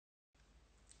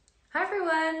Hi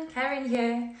everyone, Ceryn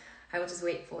here. I will just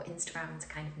wait for Instagram to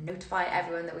kind of notify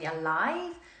everyone that we are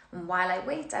live. And while I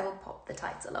wait, I will pop the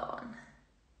title on.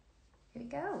 Here we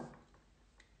go.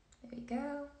 There we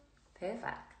go.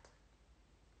 Perfect.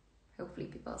 Hopefully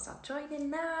people will start joining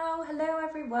now. Hello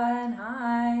everyone,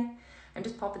 hi. I'm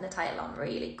just popping the title on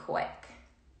really quick.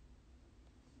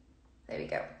 There we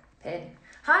go, pin.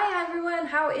 Hi everyone,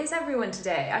 how is everyone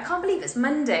today? I can't believe it's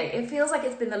Monday. It feels like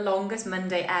it's been the longest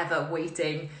Monday ever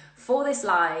waiting for this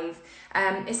live.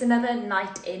 It's another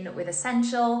night in with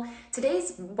Escentual.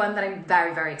 Today's one that I'm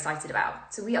very, very excited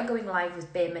about. So we are going live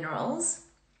with bareMinerals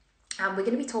and we're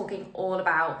going to be talking all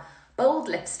about bold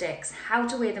lipsticks, how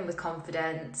to wear them with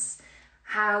confidence,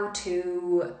 how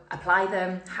to apply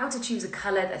them, how to choose a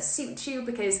colour that suits you,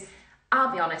 because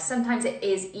I'll be honest, sometimes it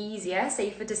is easier,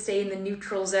 safer to stay in the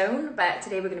neutral zone, but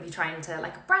today we're going to be trying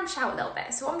to branch out a little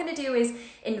bit. So what I'm going to do is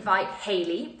invite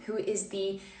Hayley, who is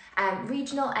the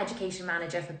Regional Education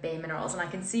Manager for bareMinerals, and I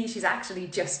can see she's actually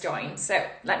just joined. So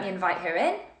let me invite her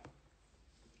in,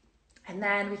 and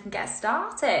then we can get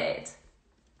started.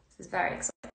 This is very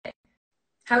exciting.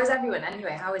 How is everyone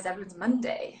anyway? How is everyone's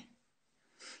Monday?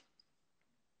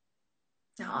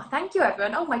 Oh, thank you,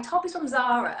 everyone. Oh, my top is from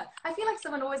Zara. I feel like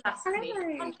someone always asks me.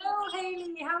 Hello,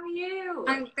 Hayley. How are you?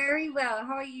 I'm very well.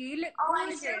 How are you? You look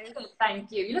gorgeous. I'm so good,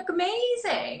 thank you. You look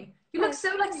amazing. You look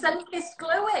so sun-kissed,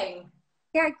 glowing.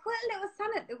 Yeah, I caught a little sun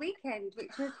at the weekend,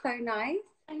 which was so nice.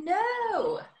 I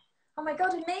know. Oh my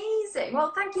God, amazing.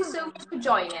 Well, thank you so much for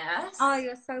joining us. Oh,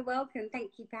 you're so welcome.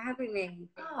 Thank you for having me.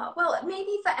 Oh, well,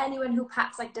 maybe for anyone who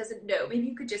perhaps doesn't know, maybe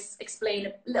you could just explain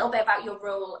a little bit about your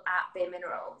role at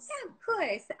bareMinerals. Yeah, of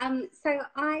course. So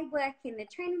I work in the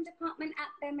training department at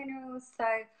bareMinerals. So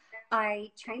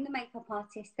I train the makeup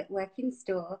artists that work in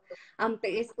store, but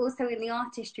it's also in the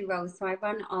artistry role. So I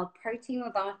run our pro team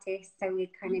of artists. So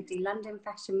we kind of do London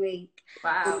Fashion Week,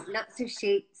 lots of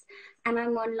shoots. And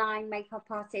I'm online makeup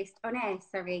artist,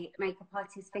 makeup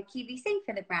artist for QVC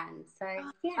for the brand. So,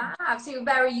 yeah. Wow, so you're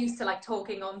very used to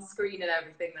talking on screen and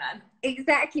everything then?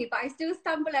 Exactly, but I still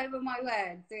stumble over my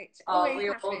words, which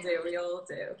we all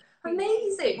do.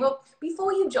 Amazing. Well,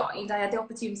 before you joined, I had the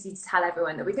opportunity to tell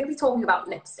everyone that we're going to be talking about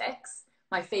lipsticks,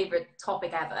 my favourite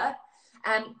topic ever.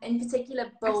 In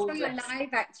particular, bold. I saw you live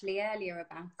actually earlier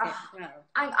about it as well.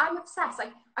 I'm obsessed.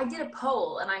 I did a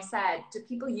poll and I said, do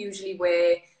people usually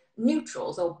wear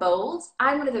neutrals or bolds?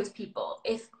 I'm one of those people.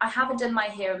 If I haven't done my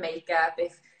hair and makeup,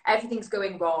 if everything's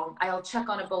going wrong, I'll chuck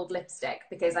on a bold lipstick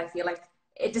because I feel like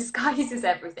it disguises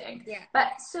everything. Yeah.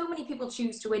 But so many people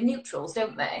choose to wear neutrals,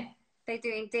 don't they? They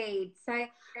do indeed. So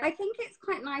I think it's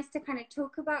quite nice to kind of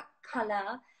talk about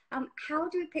colour. How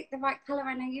do we pick the right colour?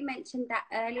 I know you mentioned that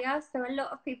earlier. So a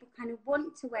lot of people kind of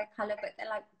want to wear colour, but they're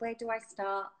like, where do I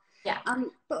start? Yeah.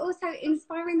 But also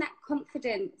inspiring that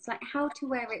confidence, like how to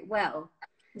wear it well.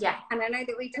 Yeah. And I know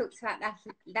that we talked about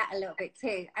that a little bit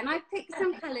too. And I picked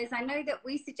some colours. I know that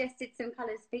we suggested some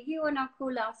colours for you on our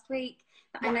call last week,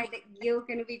 but I know that you're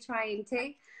going to be trying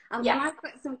to. And I've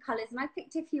got some colours and I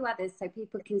picked a few others so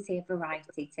people can see a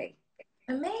variety too.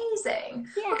 Amazing.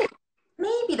 Yeah. Okay.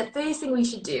 Maybe the first thing we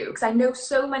should do, because I know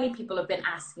so many people have been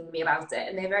asking me about it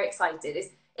and they're very excited, is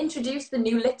introduce the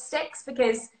new lipsticks,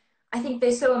 because I think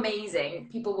they're so amazing.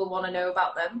 People will want to know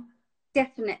about them.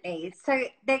 Definitely. So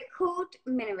they're called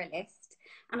Mineralist,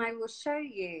 and I will show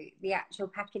you the actual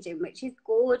packaging, which is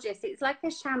gorgeous. It's like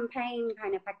a champagne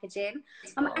kind of packaging,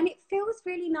 and it feels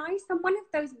really nice. I'm one of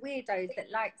those weirdos that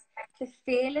likes the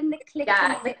feel and the click.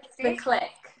 Yeah, the click.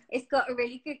 It's got a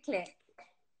really good click.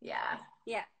 Yeah.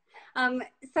 Yeah.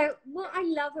 So what I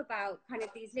love about kind of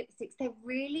these lipsticks, they're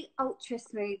really ultra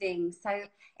smoothing. So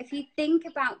if you think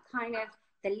about kind of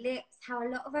the lips, how a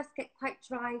lot of us get quite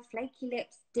dry, flaky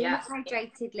lips,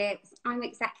 dehydrated lips. I'm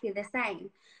exactly the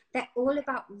same. They're all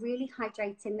about really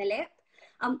hydrating the lip.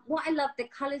 What I love, the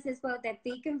colours as well, they're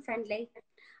vegan friendly.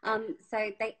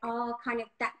 So they are kind of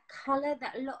that colour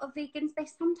that a lot of vegans, they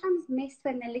sometimes miss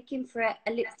when they're looking for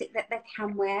a lipstick that they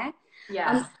can wear.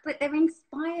 Yeah. But they're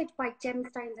inspired by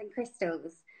gemstones and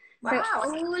crystals. Wow. So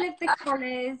all of the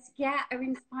colours, are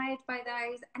inspired by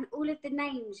those, and all of the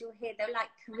names you'll hear, they're like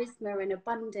charisma and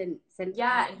abundance and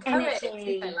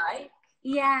energy.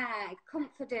 Yeah,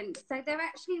 confidence. So they're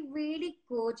actually really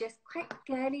gorgeous, quite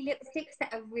girly lipsticks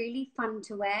that are really fun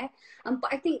to wear.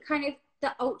 But I think kind of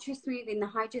the ultra smoothing, the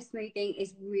hydra smoothing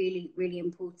is really, really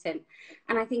important.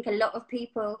 And I think a lot of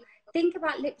people think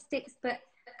about lipsticks, but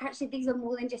actually these are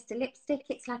more than just a lipstick.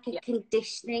 It's like a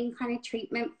conditioning kind of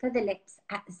treatment for the lips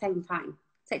at the same time.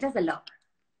 So it does a lot.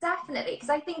 Definitely, because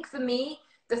I think for me,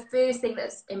 the first thing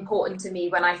that's important to me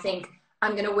when I think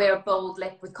I'm going to wear a bold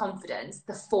lip with confidence,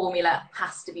 the formula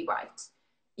has to be right.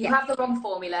 you have the wrong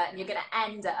formula and you're going to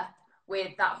end up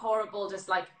with that horrible just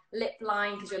like lip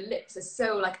line because your lips are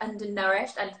so like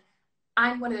undernourished. And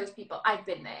I'm one of those people. I've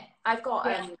been there. I've got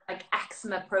like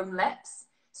eczema prone lips.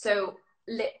 So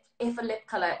if a lip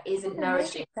color isn't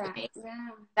nourishing to me,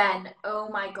 then oh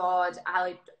my god,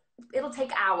 it'll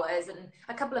take hours and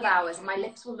a couple of hours and my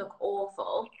lips will look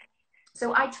awful.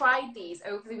 So I tried these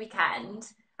over the weekend,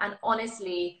 and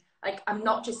honestly, like, I'm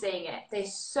not just saying it, they're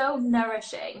so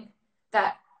nourishing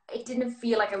that it didn't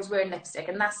feel like I was wearing lipstick,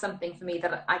 and that's something for me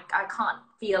that I can't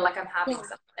feel like I'm having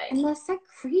something. And they're so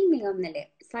creamy on the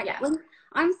lips. Like when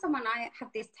I'm someone, I have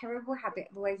this terrible habit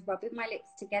of always rubbing my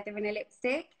lips together in a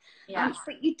lipstick.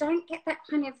 But you don't get that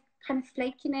kind of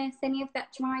flakiness, any of that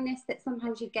dryness that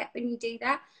sometimes you get when you do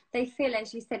that. They feel,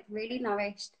 as you said, really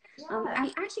nourished and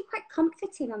actually quite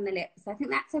comforting on the lips. I think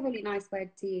that's a really nice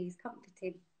word to use,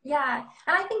 comforting. Yeah,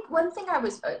 and I think one thing I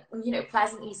was,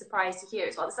 pleasantly surprised to hear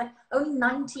as well, it's like only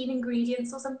 19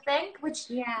 ingredients or something, which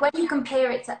when you compare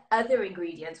it to other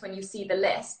ingredients, when you see the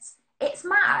lists, it's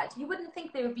mad. You wouldn't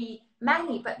think there would be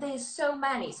many, but there's so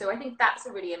many. So I think that's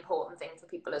a really important thing for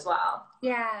people as well.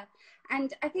 Yeah,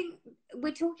 and I think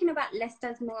we're talking about less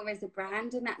does more as a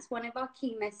brand, and that's one of our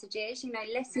key messages,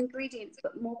 less ingredients,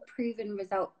 but more proven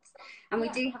results. And we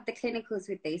do have the clinicals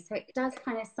with these, so it does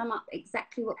kind of sum up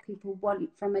exactly what people want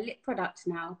from a lip product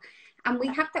now. And we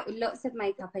have that with lots of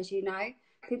makeup, as you know.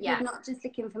 People are not just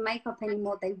looking for makeup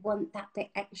anymore, they want that bit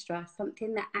extra,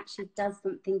 something that actually does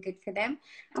something good for them.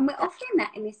 And we're offering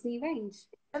that in this new range.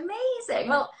 Amazing.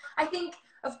 Well, I think,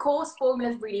 of course,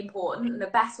 formula is really important, and the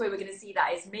best way we're going to see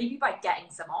that is maybe by getting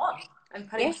some on and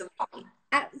putting some on.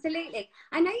 Absolutely.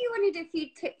 I know you wanted a few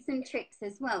tips and tricks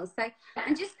as well, so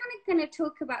I'm just going to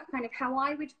talk about how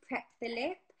I would prep the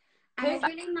lip. And a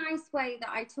really nice way that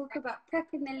I talk about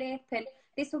prepping the lip, and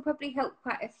this will probably help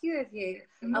quite a few of you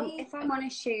if I'm on a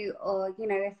shoot, or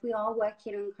if we are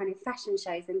working on fashion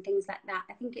shows and things like that.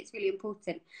 I think it's really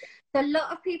important. So a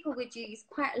lot of people would use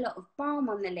quite a lot of balm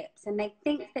on the lips, and they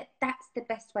think that that's the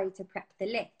best way to prep the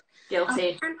lip.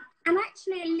 Guilty. And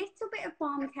actually a little bit of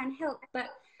balm can help, but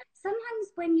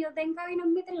sometimes when you're then going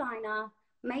on with a liner,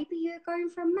 maybe you're going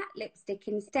for a matte lipstick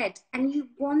instead, and you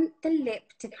want the lip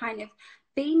to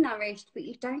be nourished, but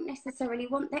you don't necessarily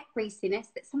want that greasiness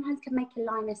that sometimes can make a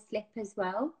liner slip as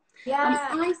well.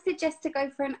 I suggest to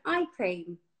go for an eye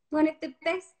cream. One of the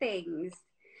best things.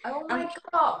 Oh my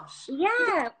gosh.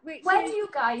 Yeah. When you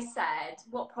guys said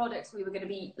what products we were going to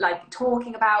be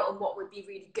talking about and what would be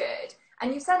really good,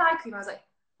 and you said eye cream, I was like,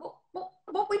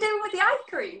 what we doing with the eye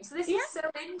cream? So this is so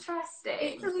interesting.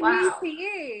 It's all new to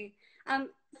you. So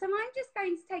I'm just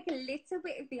going to take a little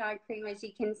bit of the eye cream, as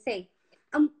you can see.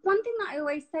 One thing that I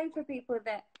always say for people,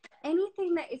 that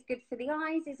anything that is good for the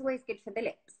eyes is always good for the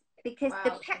lips, because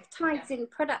the peptides in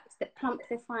products that plump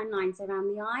the fine lines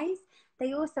around the eyes,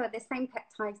 they also are the same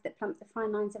peptides that plump the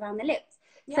fine lines around the lips.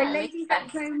 So ladies at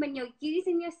home, when you're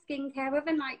using your skincare of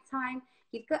a night time,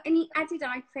 you've got any added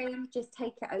eye cream, just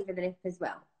take it over the lip as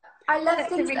well. I love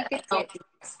things really that help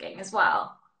masking as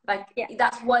well.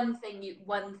 That's one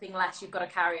thing less you've got to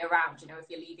carry around, if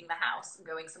you're leaving the house and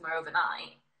going somewhere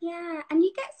overnight. Yeah, and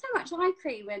you get so much eye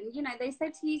cream, and they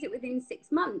said to use it within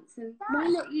 6 months, and why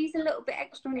not use a little bit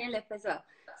extra on your lip as well?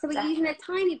 So we're using a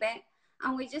tiny bit,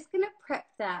 and we're just going to prep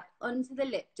that onto the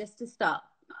lip just to start.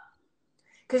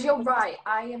 Because you're right,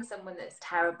 I am someone that's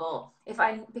terrible.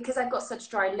 Because I've got such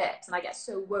dry lips and I get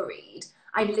so worried,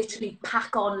 I literally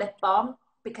pack on lip balm,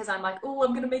 because I'm like, oh,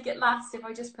 I'm going to make it last if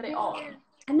I just put it on.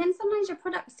 And then sometimes your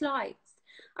product slides.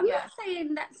 I'm not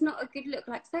saying that's not a good look.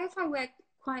 Like, say if I wear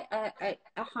quite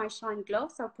a high shine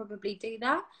gloss, I'll probably do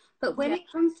that. But when it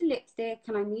comes to lipstick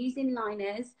and I'm using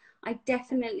liners, I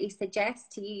definitely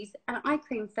suggest to use an eye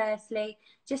cream firstly,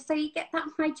 just so you get that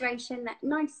hydration, that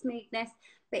nice smoothness,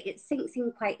 but it sinks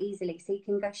in quite easily, so you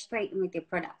can go straight in with your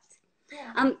product.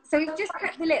 So we've just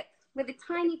prepped the lip with a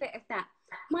tiny bit of that.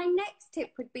 My next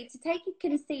tip would be to take a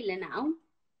concealer now.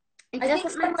 I think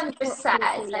someone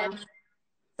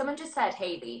just said,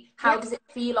 Hayley, how does it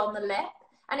feel on the lip?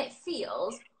 And it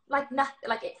feels like nothing.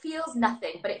 Like, it feels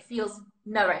nothing, but it feels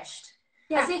nourished.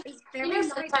 Yeah, as if, it's very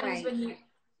sometimes when you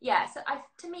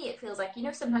to me it feels like,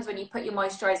 sometimes when you put your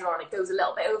moisturizer on, it goes a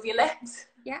little bit over your lips.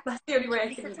 Yeah, that's the only way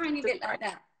I can. It's a tiny bit like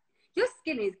that. Your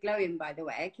skin is glowing, by the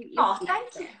way. I keep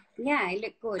thank you. Yeah, you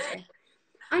look gorgeous.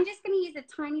 I'm just going to use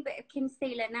a tiny bit of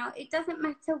concealer. Now, it doesn't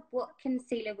matter what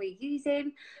concealer we're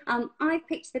using. I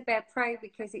picked the Bare Pro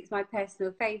because it's my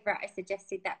personal favourite. I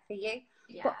suggested that for you.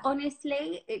 Yeah. But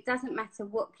honestly, it doesn't matter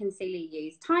what concealer you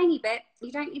use. Tiny bit,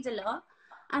 you don't need a lot.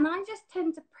 And I just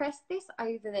tend to press this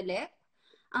over the lip.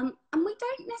 And we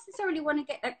don't necessarily want to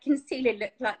get that concealer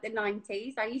look like the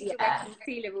 90s. I used to wear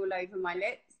concealer all over my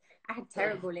lips. I had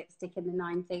terrible lipstick in the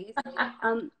 90s.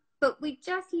 But we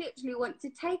just literally want to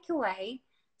take away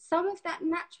some of that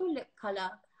natural lip colour.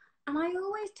 And I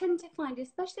always tend to find,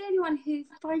 especially anyone who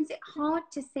finds it hard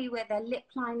to see where their lip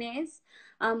line is,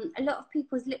 a lot of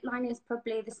people's lip line is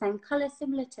probably the same colour,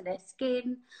 similar to their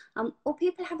skin, or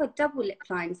people have a double lip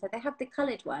line, so they have the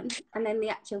coloured one and then the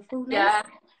actual fullness. Yeah.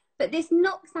 But this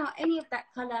knocks out any of that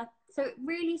colour, so it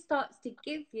really starts to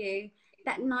give you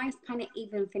that nice kind of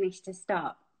even finish to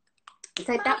start.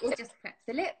 So that will just prep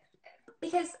the lip.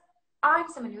 Because I'm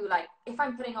someone who, like, if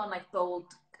I'm putting on like bold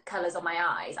colours on my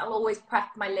eyes, I'll always prep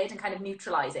my lid and kind of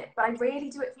neutralise it, but I rarely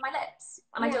do it for my lips,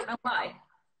 and I don't know why.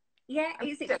 Yeah,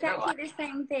 it's exactly the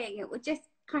same thing. It will just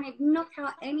kind of knock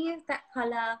out any of that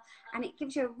colour, and it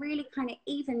gives you a really kind of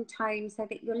even tone so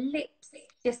that your lips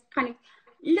just kind of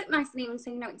look nice and even,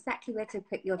 so you know exactly where to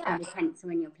put your kind of pencil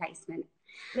in your placement.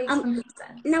 Makes complete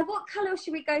sense. Now, what colour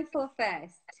should we go for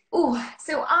first?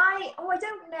 So I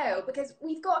don't know, because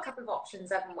we've got a couple of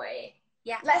options, haven't we?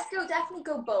 Yeah. Let's definitely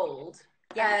go bold.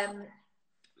 Yeah.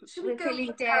 Should we go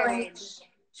for courage?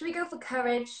 Should we go for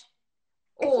courage?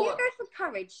 Or... If you go for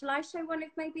courage, shall I show one of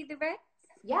maybe the reds?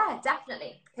 Yeah,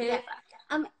 definitely. Perfect.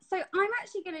 So I'm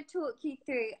actually going to talk you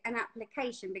through an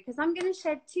application, because I'm going to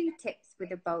share 2 tips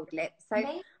with a bold lip. So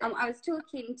I was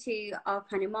talking to our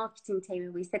kind of marketing team,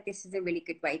 and we said this is a really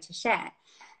good way to share.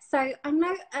 So I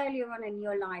know earlier on in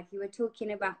your live, you were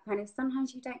talking about kind of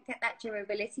sometimes you don't get that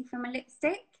durability from a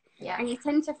lipstick. Yeah. And you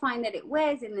tend to find that it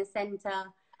wears in the centre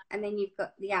and then you've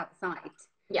got the outside.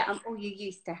 Yeah. Or you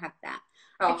used to have that.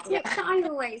 A tip that I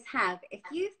always have, if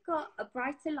you've got a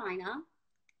brighter liner,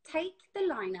 take the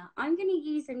liner. I'm going to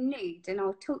use a nude and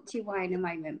I'll talk to you why in a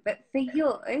moment. But for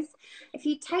yours, if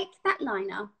you take that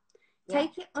liner,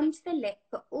 take it onto the lip,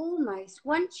 but almost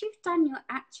once you've done your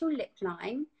actual lip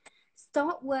line,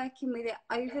 start working with it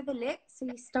over the lip, so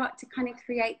you start to kind of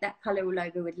create that colour all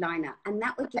over with liner, and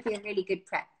that will give you a really good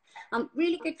prep.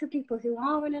 Really good for people who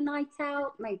are on a night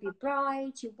out, maybe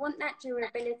brides, you want that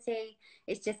durability,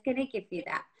 it's just going to give you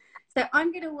that. So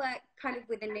I'm going to work kind of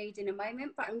with a nude in a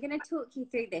moment, but I'm going to talk you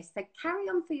through this. So carry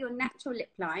on for your natural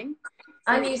lip line. So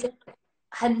I'm using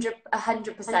 100%.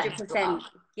 100%.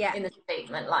 Yeah. In the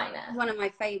statement liner. One of my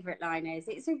favourite liners.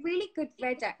 It's a really good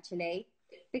red actually,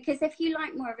 because if you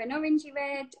like more of an orangey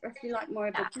red, or if you like more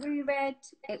of a blue red,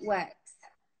 it works.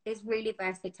 It's really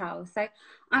versatile. So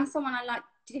I'm someone, I like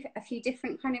a few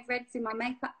different kind of reds in my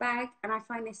makeup bag, and I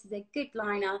find this is a good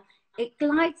liner. It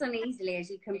glides on easily, as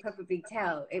you can probably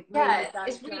tell. It really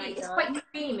does. It's quite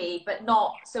creamy, but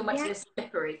not so much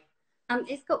slippery.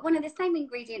 It's got one of the same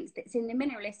ingredients that's in the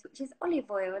Mineralist, which is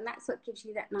olive oil, and that's what gives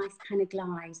you that nice kind of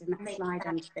glide and that slide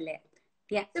onto the lip.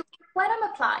 Yeah. So when I'm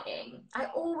applying, I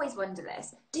always wonder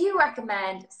this. Do you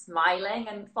recommend smiling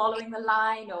and following the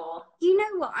line, or? You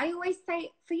know what? I always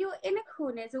say for your inner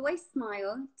corners, always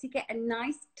smile to get a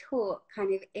nice taut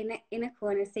kind of inner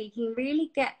corner, so you can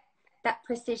really get that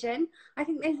precision. I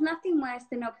think there's nothing worse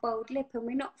than a bold lip, and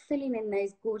we're not filling in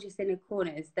those gorgeous inner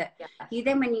corners that you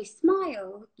then, when you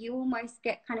smile, you almost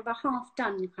get kind of a half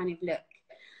done kind of look.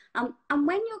 And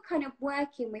when you're kind of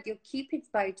working with your Cupid's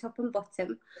bow top and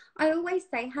bottom, I always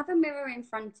say have a mirror in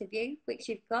front of you, which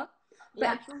you've got.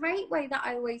 But a great way that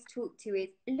I always talk to is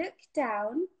look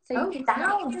down, so you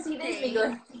can see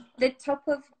the top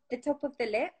of the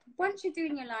lip once you're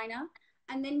doing your liner,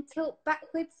 and then tilt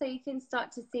backwards so you can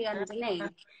start to see underneath.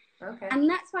 Okay. And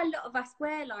that's why a lot of us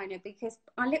wear liner, because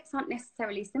our lips aren't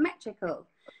necessarily symmetrical.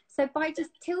 So by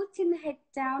just tilting the head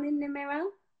down in the mirror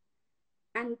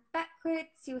and backwards,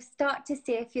 you'll start to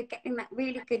see if you're getting that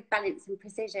really good balance and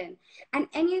precision. And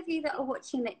any of you that are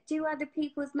watching that do other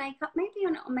people's makeup, maybe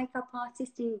you're not a makeup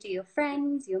artist and you do your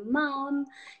friends, your mum,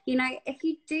 you know, if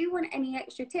you do want any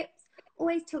extra tips,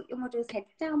 always tilt your model's head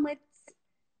downwards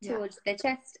towards the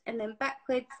chest and then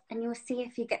backwards, and you'll see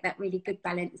if you get that really good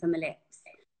balance on the lips.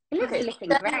 It looks looking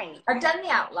great. I've done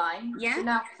the outline. Yeah. So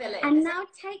now fill it. And now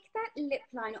take that lip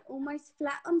liner almost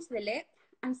flat onto the lip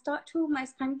and start to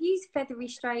almost kind of use feathery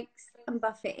strokes and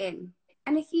buff it in.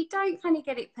 And if you don't kind of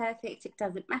get it perfect, it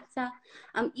doesn't matter.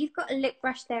 You've got a lip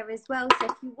brush there as well, so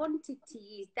if you wanted to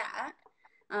use that,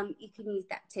 you can use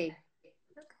that too.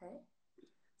 Okay.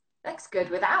 Looks good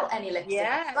without any lipstick.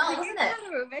 Yeah, well, doesn't it?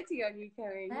 Already on you,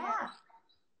 Ceryn. Yeah.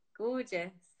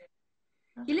 Gorgeous.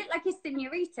 You look like a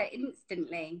senorita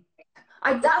instantly.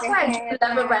 That's why I do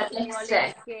love a red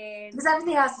lipstick. Because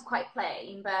everything else is quite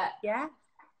plain, but... Yeah.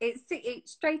 It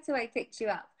straight away picks you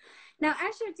up. Now,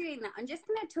 as you're doing that, I'm just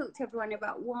going to talk to everyone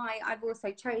about why I've also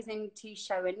chosen to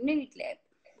show a nude lip.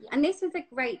 And this was a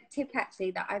great tip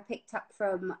actually that I picked up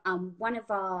from one of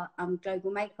our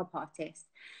global makeup artists.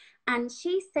 And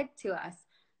she said to us,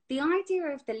 the idea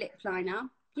of the lip liner,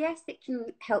 yes, it can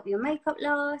help your makeup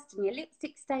last and your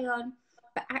lipstick stay on,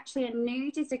 but actually a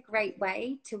nude is a great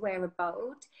way to wear a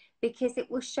bold because it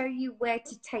will show you where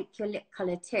to take your lip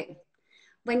colour to.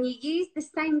 When you use the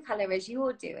same colour as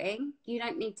you're doing, you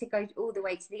don't need to go all the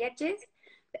way to the edges.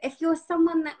 But if you're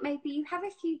someone that maybe you have a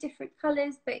few different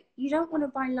colours, but you don't want to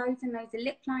buy loads and loads of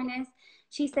lip liners,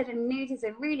 she said a nude is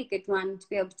a really good one to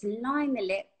be able to line the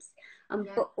lips,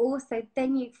 but also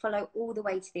then you follow all the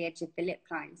way to the edge of the lip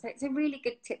line. So it's a really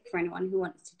good tip for anyone who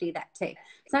wants to do that too.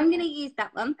 So I'm going to use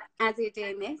that one as we're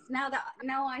doing this. Now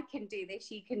I can do this,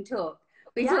 you can talk.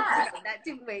 We talked about that,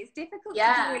 didn't we? It's difficult to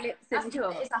do your lips and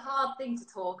talk. It's a hard thing to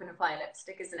talk and apply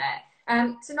lipstick, isn't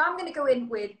it? So now I'm going to go in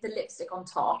with the lipstick on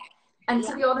top. And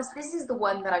to be honest, this is the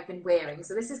one that I've been wearing.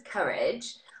 So this is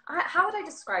Courage. How would I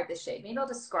describe this shade? Maybe I'll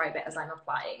describe it as I'm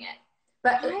applying it.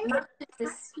 But I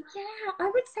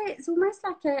would say it's almost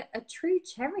like a true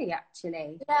cherry,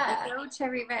 actually. Yeah. A real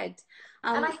cherry red.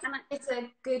 And I think it's a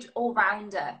good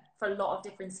all-rounder for a lot of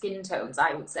different skin tones,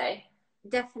 I would say.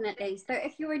 Definitely. So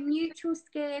if you're a neutral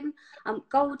skin,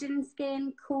 golden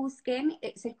skin, cool skin,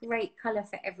 it's a great colour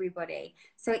for everybody.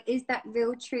 So it is that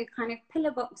real true kind of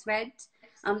pillar box red,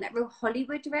 that real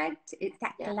Hollywood red. It's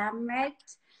that glam red.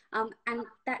 And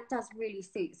that does really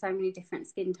suit so many different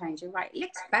skin tones. You're right. It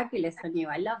looks fabulous on you.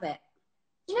 I love it.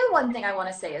 You know one thing I want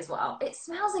to say as well? It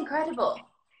smells incredible.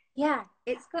 Yeah.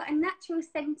 It's got a natural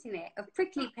scent in it of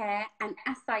prickly pear and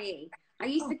acai. I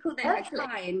used to call them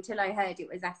acai until I heard it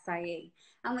was acai.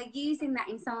 And we're using that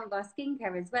in some of our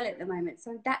skincare as well at the moment.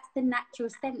 So that's the natural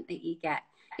scent that you get.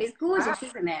 It's gorgeous,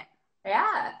 isn't it?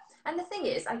 Yeah. And the thing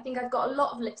is, I think I've got a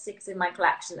lot of lipsticks in my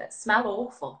collection that smell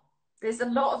awful. There's a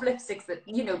lot of lipsticks that,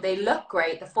 you know, they look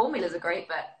great, the formulas are great,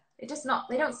 but they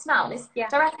don't smell. It's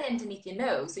directly underneath your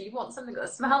nose, so you want something that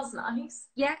smells nice.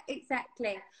 Yeah,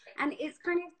 exactly. And it's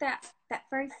kind of that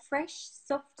very fresh,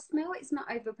 soft smell. It's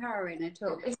not overpowering at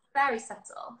all. It's very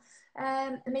subtle.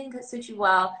 The main coat suits you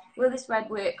well. Will this red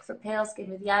work for pale skin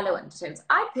with yellow undertones?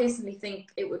 I personally think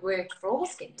it would work for all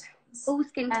skin tones. All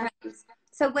skin tones.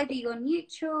 So whether you're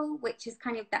neutral, which is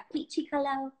kind of that peachy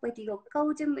colour, whether you're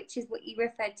golden, which is what you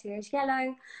referred to as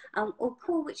yellow, or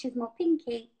cool, which is more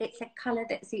pinky, it's a colour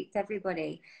that suits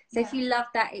everybody. So if you love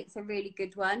that, it's a really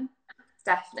good one.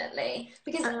 Definitely.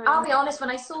 Because I'll be honest, when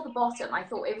I saw the bottom, I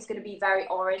thought it was going to be very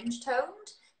orange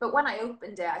toned. But when I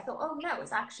opened it, I thought, oh no,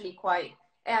 it's actually quite,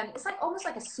 it's like almost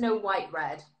like a Snow White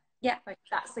red. Yeah. Like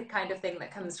that's the kind of thing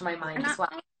that comes to my mind and as well.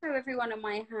 I'll show everyone on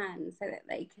my hand so that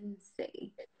they can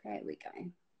see. There we go.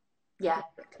 Yeah. A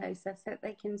bit closer so that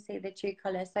they can see the true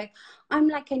colour. So I'm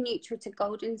like a neutral to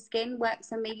golden skin,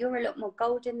 works on me. You're a lot more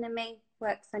golden than me,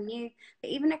 works on you.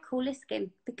 But even a cooler skin,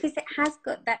 because it has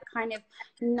got that kind of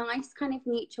nice kind of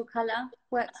neutral colour,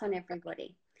 works on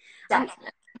everybody. Definitely.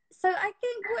 So I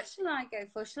think, what shall I go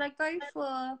for? Shall I go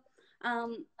for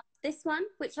this one,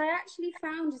 which I actually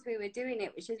found as we were doing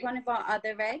it, which is one of our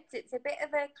other reds. It's a bit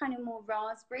of a kind of more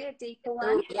raspberry, a deeper one.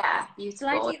 Oh, yeah,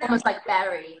 beautiful. Almost like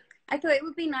berry. I thought it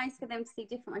would be nice for them to see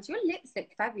different ones. Your lips look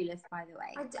fabulous, by the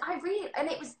way. I really, and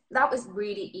that was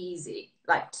really easy,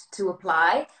 like to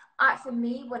apply. For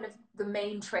me, one of the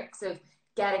main tricks of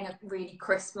getting a really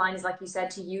crisp line is, like you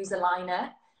said, to use a liner.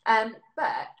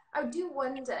 But I do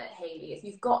wonder, Hayley, if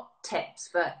you've got tips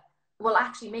for, well,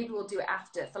 actually, maybe we'll do it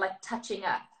after, for like touching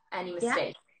up any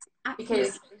mistakes. Yeah,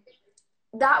 because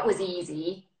that was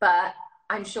easy, but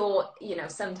I'm sure, you know,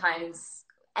 sometimes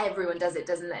everyone does it,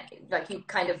 doesn't it? Like you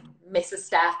kind of miss a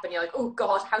step and you're like, oh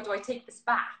God, how do I take this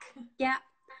back? Yeah.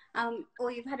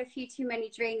 Or you've had a few too many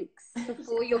drinks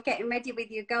before you're getting ready with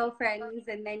your girlfriends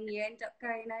and then you end up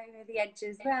going over the edge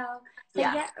as well. So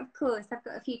yeah, of course, I've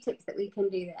got a few tips that we can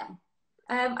do there.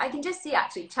 I can just see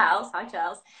actually, Charles, hi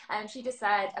Charles, she just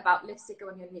said about lipstick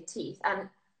going on your teeth, and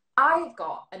I've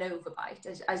got an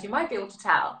overbite, as you might be able to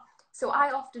tell. So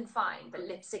I often find that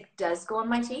lipstick does go on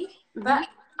my teeth, but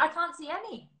I can't see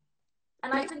any.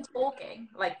 And I've been talking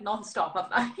like non-stop,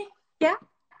 haven't I? Yeah.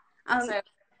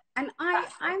 And I'm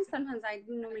sometimes I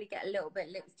normally get a little bit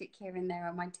of lipstick here and there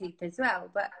on my teeth as well.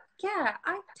 But yeah,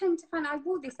 I tend to find I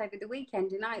wore this over the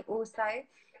weekend and I also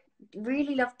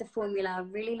really loved the formula,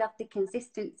 really loved the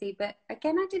consistency. But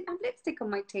again, I didn't have lipstick on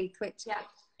my teeth, which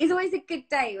is always a good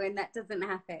day when that doesn't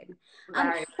happen.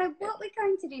 So what we're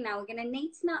going to do now, we're going to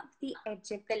neaten up the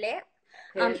edge of the lip.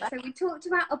 So we talked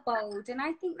about a bold, and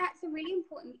I think that's a really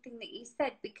important thing that you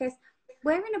said, because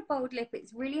wearing a bold lip,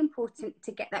 it's really important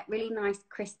to get that really nice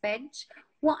crisp edge.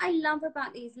 What I love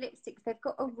about these lipsticks, they've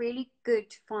got a really good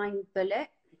fine bullet.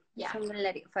 Yeah. So I'm going to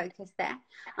let it focus there.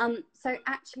 So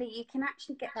actually, you can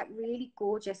actually get that really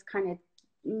gorgeous kind of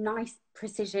nice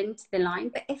precision to the line.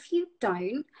 But if you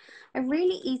don't, a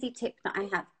really easy tip that I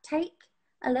have, take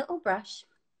a little brush.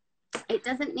 It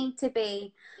doesn't need to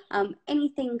be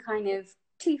anything kind of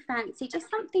too fancy, just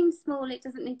something small. It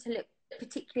doesn't need to look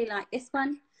particularly like this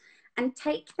one. And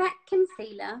take that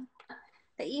concealer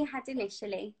that you had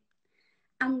initially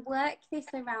and work this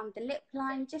around the lip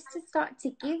line just to start to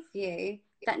give you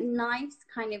that nice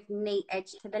kind of neat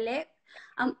edge to the lip.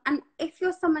 And if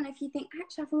you're someone, if you think,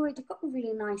 actually, I've already got a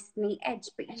really nice neat edge,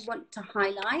 but you want to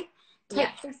highlight, take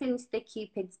this into the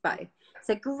Cupid's bow. It's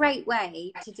a great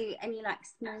way to do any like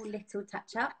small little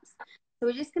touch-ups. So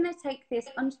we're just going to take this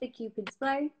onto the Cupid's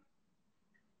bow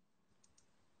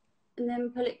and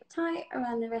then pull it tight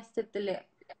around the rest of the lip.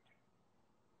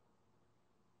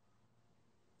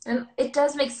 And it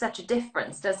does make such a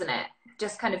difference, doesn't it?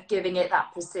 Just kind of giving it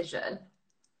that precision.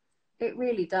 It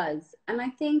really does. And I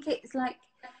think it's like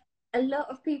a lot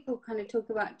of people kind of talk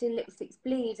about do lipsticks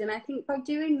bleed? And I think by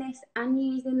doing this and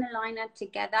using the liner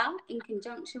together in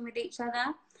conjunction with each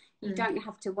other, you don't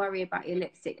have to worry about your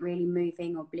lipstick really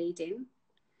moving or bleeding.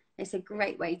 It's a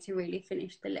great way to really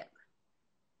finish the lip.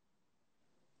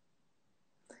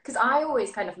 Because I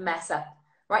always kind of mess up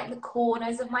right in the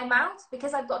corners of my mouth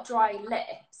because I've got dry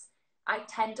lips. I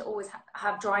tend to always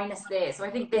have dryness there. So I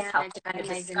think this helps to kind of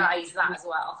disguise that as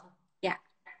well. Yeah.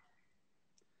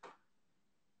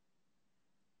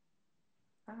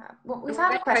 Well, we've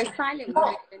had a question.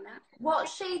 What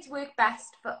shades work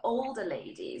best for older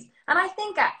ladies? And I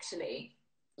think actually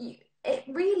it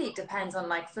really depends on,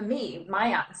 like, for me, my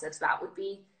answer to that would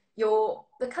be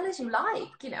the colours you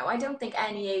like. You know, I don't think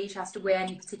any age has to wear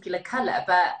any particular colour,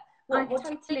 but I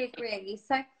totally agree.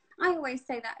 So I always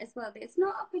say that as well, that it's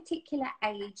not a particular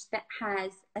age that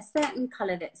has a certain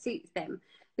colour that suits them.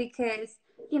 Because,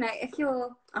 you know, if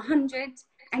you're 100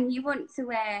 and you want to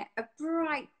wear a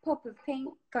bright pop of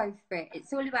pink, go for it.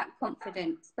 It's all about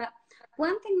confidence. But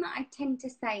one thing that I tend to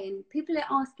say, and people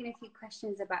are asking a few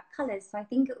questions about colours, so I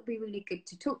think it would be really good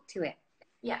to talk to it.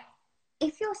 Yeah.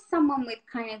 If you're someone with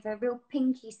kind of a real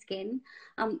pinky skin,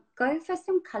 go for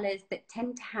some colours that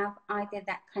tend to have either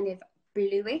that kind of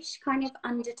bluish kind of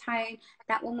undertone.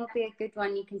 That one will be a good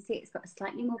one. You can see it's got a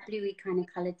slightly more bluey kind of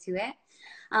colour to it.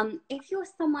 If you're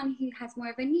someone who has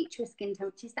more of a neutral skin tone,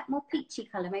 which is that more peachy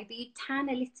colour, maybe you tan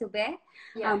a little bit,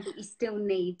 but you still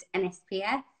need an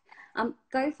SPF,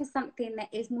 go for something that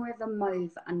is more of a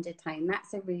mauve undertone.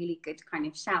 That's a really good kind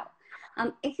of shout.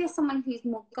 If you're someone who's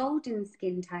more golden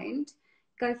skin toned,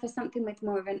 go for something with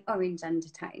more of an orange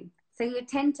undertone. So you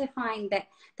tend to find that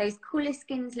those cooler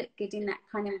skins look good in that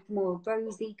kind of more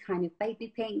rosy kind of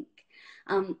baby pink.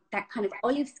 That kind of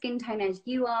olive skin tone, as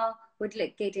you are, would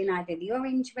look good in either the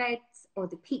orange reds or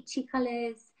the peachy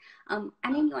colours. And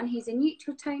anyone who's a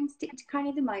neutral tone, stick to kind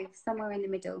of the mauve, somewhere in the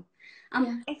middle.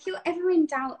 If you're ever in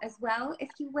doubt as well, if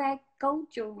you wear gold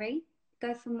jewellery,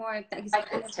 go for more of those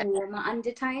kind of warmer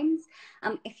undertones.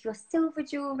 If you're silver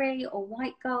jewellery or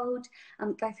white gold,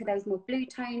 go for those more blue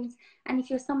tones. And if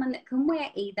you're someone that can wear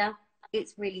either,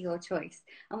 it's really your choice.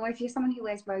 Or if you're someone who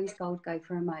wears rose gold, go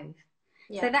for a mauve.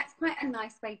 So that's quite a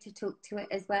nice way to talk to it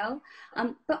as well.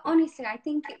 But honestly, I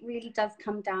think it really does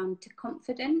come down to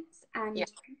confidence and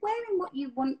wearing what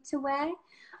you want to wear,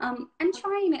 and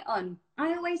trying it on.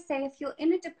 I always say, if you're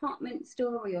in a department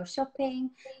store or you're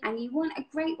shopping and you want a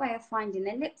great way of finding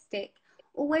a lipstick,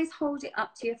 always hold it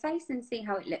up to your face and see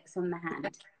how it looks on the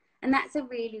hand. And that's a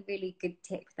really, really good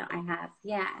tip that I have.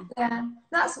 Yeah,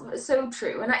 that's so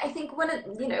true. And I think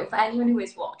you know, for anyone who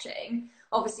is watching,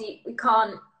 obviously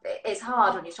it's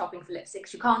hard when you're shopping for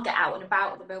lipsticks. You can't get out and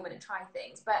about at the moment and try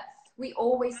things. But we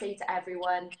always say to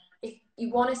everyone, if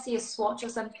you want to see a swatch or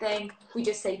something, we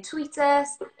just say tweet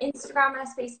us, Instagram us,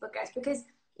 Facebook us, because,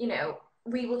 you know,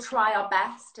 we will try our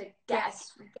best to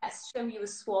show you a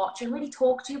swatch and really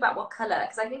talk to you about what colour,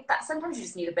 because I think that sometimes you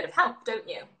just need a bit of help, don't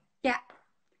you? Yeah.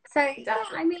 So, yeah,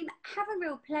 I mean, have a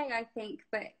real play, I think,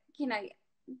 but, you know,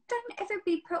 don't ever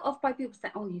be put off by people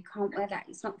saying, oh, you can't wear that,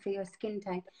 it's not for your skin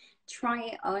tone. Try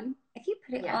it on. If you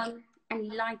put it on and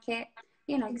you like it,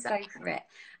 you know, go for it.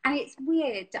 And it's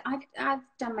weird. I've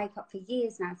done makeup for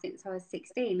years now, since I was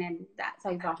 16, and that's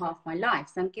over half my life,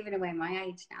 so I'm giving away my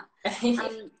age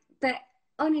now. But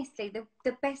honestly,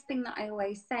 the best thing that I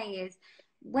always say is,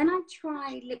 when I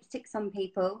try lipsticks on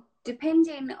people,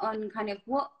 depending on kind of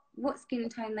what skin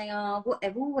tone they are, what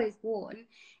they've always worn,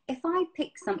 if I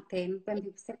pick something, when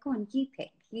people say, go on, you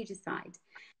pick, you decide,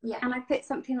 and I put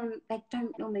something on they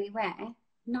don't normally wear,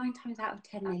 9 times out of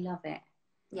 10 they love it.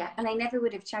 And they never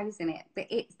would have chosen it. But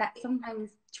it's that sometimes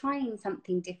trying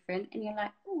something different and you're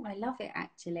like, oh, oh, I love it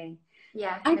actually.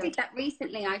 Yeah. I did that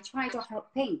recently. I tried a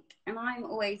hot pink, and I'm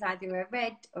always either a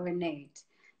red or a nude.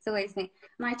 It's always me.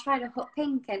 And I tried a hot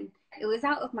pink, and it was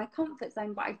out of my comfort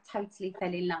zone, but I totally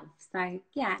fell in love. So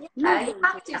yeah, you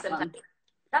have to sometimes.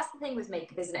 That's the thing with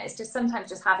makeup, isn't it? It's just sometimes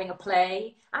just having a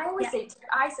play. I always say,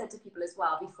 I said to people as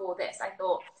well before this, I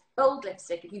thought, bold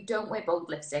lipstick, if you don't wear bold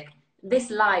lipstick, this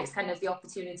live is kind of the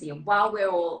opportunity. And while we're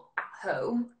all at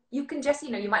home, you can just, you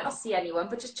know, you might not see anyone,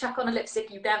 but just chuck on a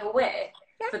lipstick you never wear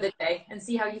for the day and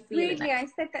see how you feel. Weirdly, I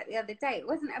said that the other day. It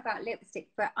wasn't about lipstick,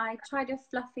 but I tried a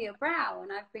fluffier brow,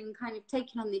 and I've been kind of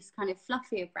taking on this kind of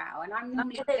fluffier brow, and I'm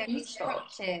normally very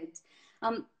structured.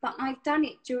 But I've done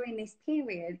it during this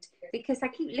period because I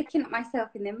keep looking at myself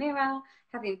in the mirror,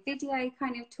 having video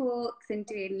kind of talks and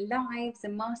doing lives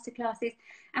and masterclasses.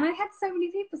 And I had so many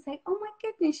people say, oh my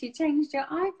goodness, you changed your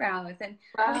eyebrows. And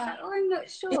I was like, oh, I'm not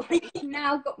sure, but it's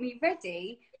now got me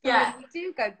ready for when we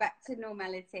do go back to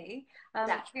normality,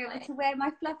 to be able to wear my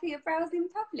fluffier brows in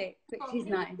public, which is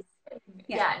nice.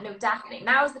 Yeah, no, definitely.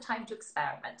 Now is the time to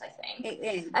experiment, I think. It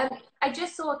is. I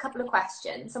just saw a couple of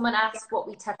questions. Someone asked what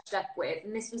we touched up with,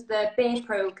 and this was the Bare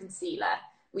Pro concealer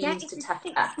we used to touch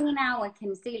up. 16-hour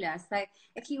concealer. So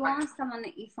if you are someone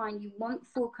that you find you want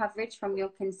full coverage from your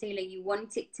concealer, you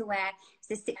want it to wear,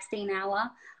 it's a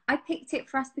 16-hour. I picked it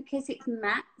for us because it's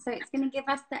matte, so it's going to give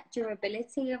us that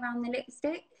durability around the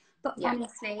lipstick. But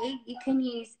honestly, you can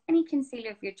use any concealer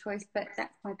of your choice, but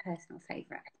that's my personal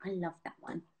favourite. I love that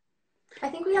one. I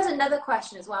think we had another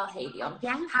question as well, Hayley, on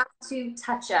how to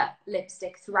touch up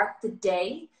lipstick throughout the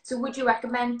day. So would you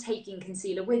recommend taking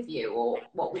concealer with you, or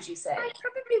what would you say? I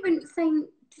probably wouldn't say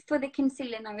for the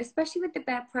concealer, no, especially with the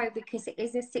Bare Pro, because it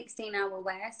is a 16-hour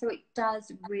wear, so it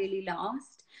does really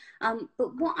last.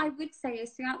 But what I would say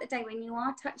is throughout the day, when you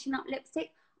are touching up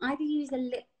lipstick, either use a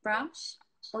lip brush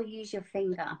or use your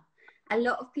finger. A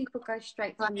lot of people go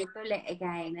straight from the bullet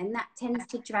again, and that tends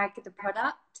to drag the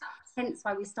product, hence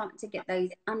why we start to get those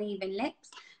uneven lips.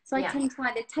 So I tend to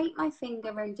either take my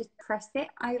finger and just press it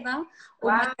over,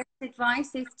 or my best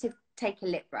advice is to take a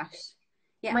lip brush.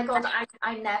 Oh my God,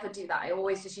 I never do that. I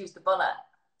always just use the bullet.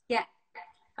 Yeah.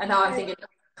 And now I'm thinking...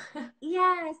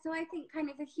 yeah, so I think kind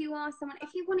of if you are someone,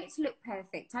 if you want it to look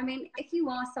perfect, I mean, if you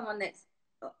are someone that's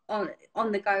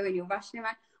on the go and you're rushing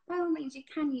around, by all means, you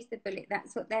can use the bullet.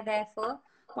 That's what they're there for.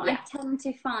 But I tend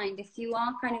to find if you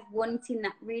are kind of wanting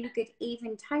that really good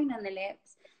even tone on the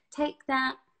lips, take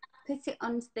that, put it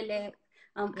onto the lip,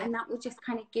 and that will just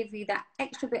kind of give you that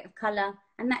extra bit of colour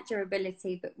and that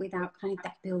durability, but without kind of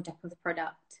that build-up of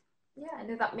product. Yeah, I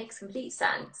know that makes complete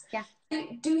sense. Yeah.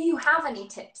 Do you have any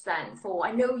tips then for,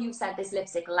 I know you said this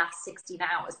lipstick lasts 16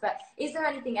 hours, but is there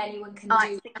anything anyone can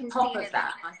do on top of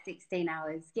that? 16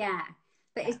 hours, yeah.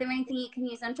 But is there anything you can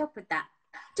use on top of that?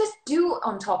 Just do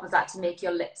on top of that to make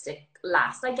your lipstick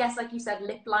last. I guess, like you said,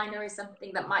 lip liner is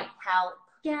something that might help.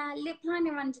 Yeah, lip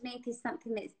liner underneath is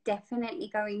something that's definitely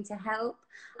going to help.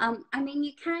 I mean,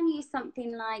 you can use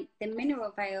something like the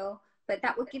Mineral Veil, but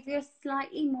that will give you a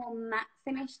slightly more matte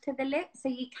finish to the lip. So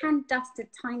you can dust a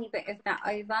tiny bit of that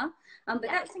over. But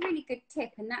that's a really good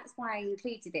tip, and that's why I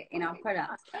included it in our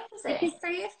products. Because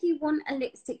say if you want a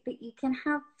lipstick that you can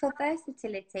have for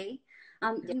versatility,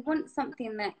 you want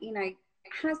something that, you know,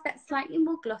 has that slightly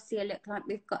more glossier look like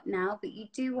we've got now, but you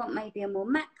do want maybe a more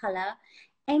matte colour.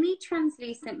 Any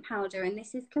translucent powder, and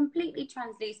this is completely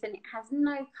translucent, it has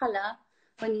no colour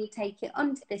when you take it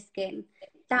onto the skin,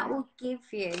 that will give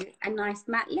you a nice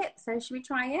matte lip. So should we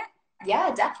try it?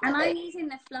 Yeah, definitely. And I'm using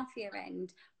the fluffier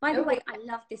end. By the way, I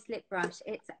love this lip brush.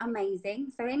 It's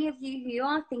amazing. So any of you who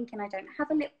are thinking, I don't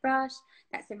have a lip brush,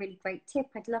 that's a really great tip.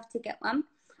 I'd love to get one.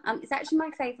 It's actually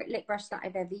my favourite lip brush that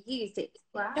I've ever used. It's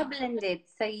double-ended,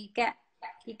 so you get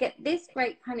this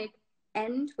great kind of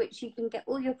end, which you can get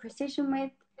all your precision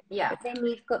with. Yeah. But then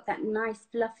you've got that nice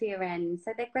fluffier end.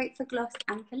 So they're great for gloss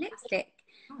and for lipstick.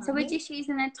 So we're just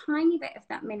using a tiny bit of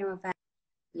that Mineral Veil.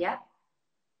 Yeah.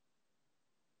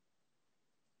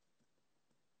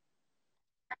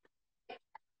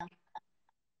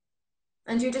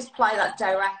 And you just apply that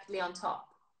directly on top?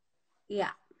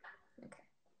 Yeah.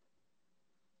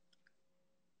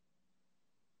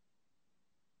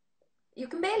 You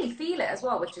can barely feel it as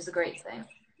well, which is a great thing.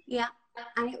 Yeah,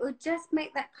 and it will just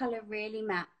make that colour really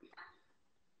matte.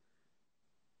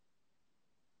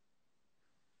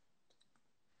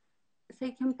 So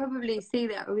you can probably see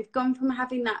that we've gone from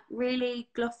having that really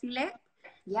glossy lip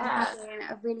to having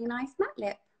a really nice matte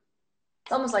lip.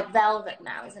 It's almost like velvet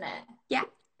now, isn't it? Yeah.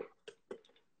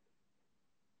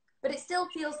 But it still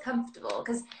feels comfortable,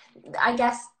 because I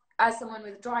guess as someone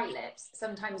with dry lips,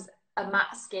 sometimes a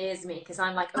matte scares me, because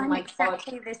I'm like, oh my God. I'm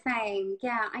exactly the same.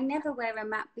 Yeah, I never wear a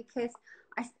matte because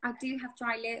I do have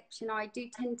dry lips, you know, I do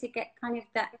tend to get kind of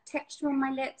that texture on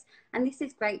my lips, and this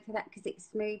is great for that because it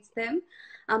smooths them.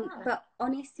 But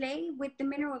honestly, with the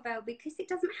Mineral Veil, because it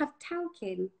doesn't have talc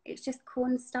in, it's just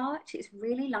cornstarch, it's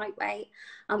really lightweight.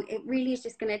 It really is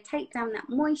just going to take down that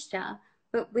moisture,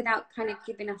 but without kind of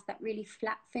giving us that really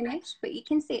flat finish. But you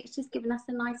can see it's just giving us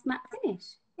a nice matte finish.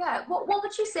 Yeah, what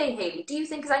would you say, Hayley? Do you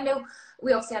think, because I know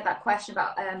we obviously had that question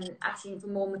about asking for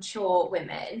more mature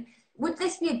women, would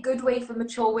this be a good way for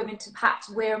mature women to perhaps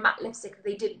wear a matte lipstick if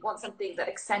they didn't want something that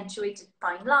accentuated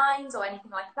fine lines or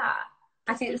anything like that?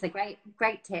 I think it's a great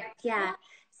tip, yeah.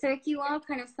 So if you are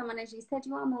kind of someone, as you said,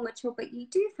 you are more mature, but you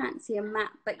do fancy a matte,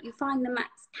 but you find the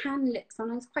mattes can look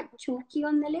sometimes quite chalky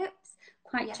on the lips,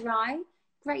 quite dry,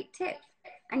 great tip.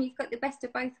 And you've got the best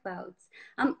of both worlds.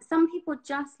 Some people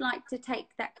just like to take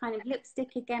that kind of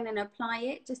lipstick again and apply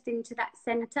it just into that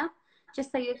center,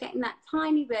 just so you're getting that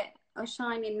tiny bit of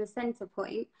shine in the center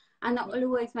point, and that will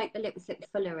always make the lips look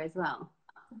fuller as well.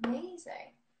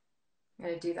 Amazing. I'm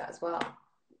going to do that as well.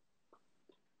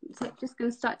 So it's just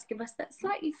going to start to give us that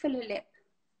slightly fuller lip.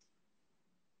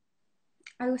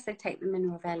 I also take the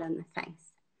Mineral Veil on the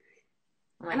face.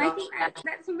 Oh, and I think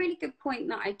that's a really good point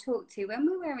that I talk to. When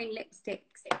we're wearing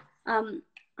lipsticks,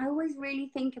 I always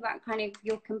really think about kind of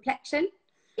your complexion.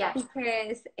 Yeah.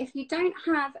 Because if you don't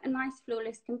have a nice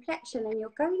flawless complexion and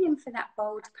you're going in for that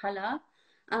bold colour,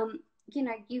 you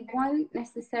know, you won't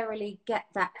necessarily get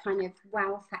that kind of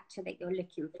wow factor that you're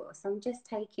looking for. So I'm just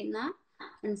taking that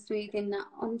and smoothing that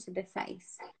onto the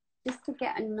face just to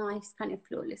get a nice kind of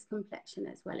flawless complexion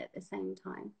as well at the same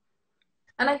time.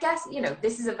 And I guess, you know,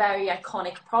 this is a very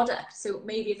iconic product. So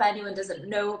maybe if anyone doesn't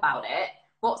know about it,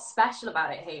 what's special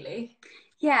about it, Hayley?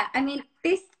 Yeah, I mean,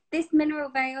 this Mineral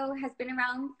Veil has been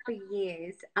around for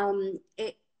years.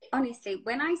 It honestly,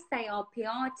 when I say our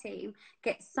PR team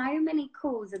gets so many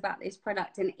calls about this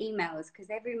product and emails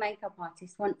because every makeup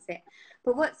artist wants it.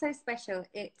 But what's so special,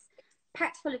 it's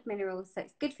packed full of minerals, so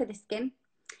it's good for the skin.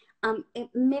 It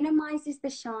minimizes the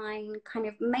shine, kind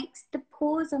of makes the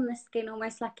pores on the skin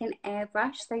almost like an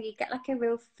airbrush, so you get like a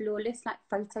real flawless like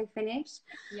photo finish.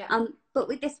 Yeah. But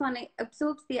with this one, it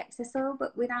absorbs the excess oil,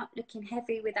 but without looking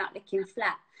heavy, without looking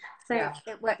flat. So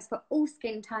it works for all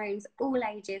skin tones, all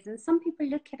ages. And some people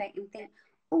look at it and think,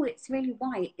 oh, it's really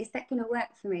white. Is that going to work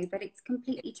for me? But it's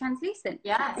completely translucent.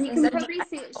 Yes. And you can probably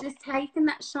see it's just taken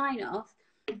that shine off.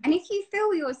 And if you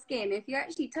feel your skin, if you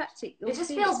actually touch it, it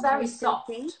just feels very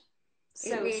soft.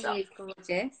 So it really is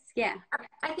gorgeous. Yeah.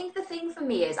 I think the thing for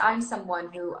me is I'm someone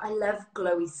who I love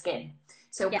glowy skin.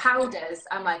 So powders,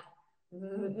 I'm like,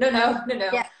 no.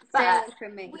 Yeah, but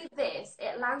from me. With this,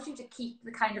 it allows you to keep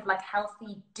the kind of like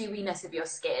healthy dewiness of your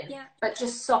skin, but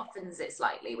just softens it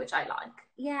slightly, which I like.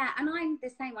 Yeah, and I'm the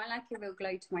same. I like a real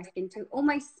glow to my skin too,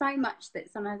 almost so much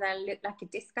that sometimes I look like a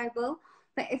disco ball.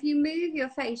 But if you move your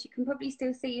face, you can probably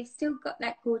still see you've still got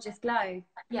that gorgeous glow.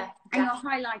 Yeah. And your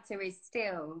highlighter is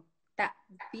still that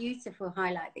beautiful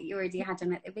highlight that you already had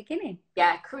on at the beginning.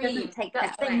 Yeah, cream.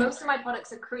 That's the thing. Most of my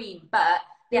products are cream, but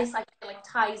this I feel like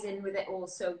ties in with it all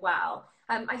so well.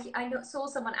 I saw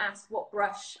someone ask what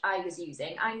brush I was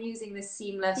using. I'm using this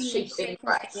seamless shaping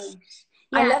brush.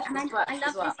 Yeah, I love this brush. I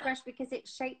love this brush because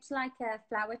it's shaped like a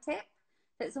flower tip.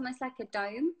 So it's almost like a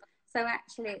dome. So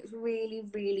actually it's really,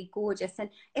 really gorgeous. And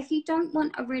if you don't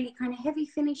want a really kind of heavy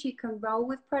finish, you can roll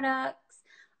with products.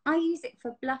 I use it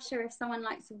for blusher if someone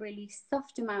likes a really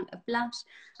soft amount of blush.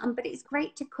 But it's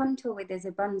great to contour with as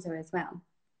a bronzer as well.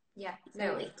 Yeah,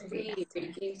 no, it's really,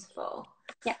 really beautiful.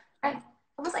 Yeah.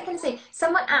 What was I going to say?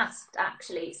 Someone asked,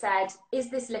 actually, said, is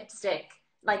this lipstick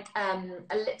like a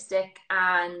lipstick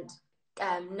and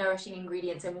nourishing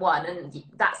ingredients in one? And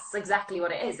that's exactly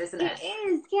what it is, isn't it? It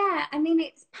is, yeah. I mean,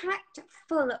 it's packed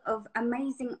full of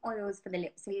amazing oils for the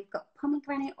lips. So you've got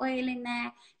pomegranate oil in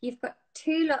there. You've got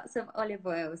 2 lots of olive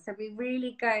oil. So we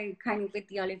really go kind of with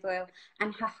the olive oil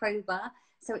and jojoba.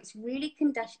 So it's really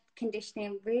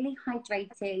conditioning, really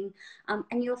hydrating,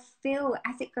 and you'll feel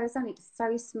as it goes on, it's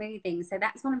so smoothing. So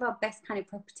that's one of our best kind of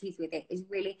properties with it, is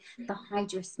really the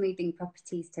hydra smoothing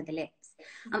properties to the lips.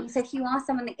 So if you are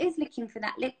someone that is looking for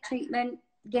that lip treatment,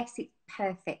 yes, it's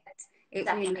perfect.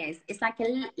 It really is. It's like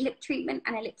a lip treatment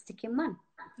and a lipstick in one.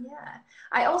 Yeah.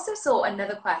 I also saw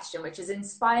another question, which has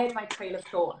inspired my trail of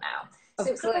thought now.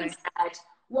 So someone said,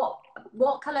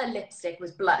 what colour lipstick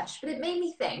was blush? But it made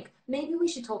me think, maybe we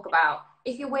should talk about,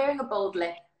 if you're wearing a bold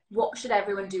lip, what should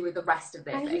everyone do with the rest of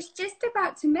their face? I was just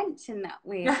about to mention that,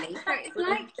 weirdly. So it's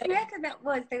like, whoever that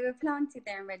was, they were planted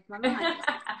there and read my mind.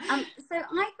 So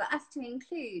I got us to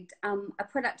include a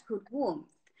product called Warmth.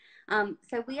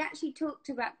 So we actually talked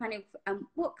about kind of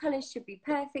what colours should be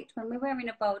perfect when we're wearing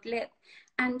a bold lip.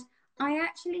 And I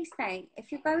actually say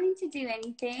if you're going to do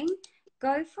anything,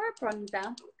 go for a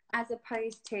bronzer as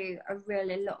opposed to a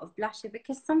lot of blusher,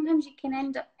 because sometimes you can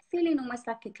end up feeling almost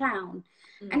like a clown.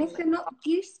 And if you're not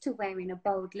used to wearing a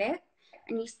bold lip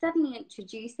and you suddenly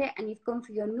introduce it and you've gone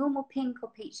for your normal pink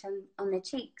or peach on the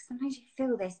cheeks, sometimes you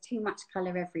feel there's too much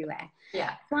colour everywhere.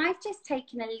 Yeah. So I've just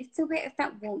taken a little bit of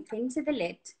that warmth into the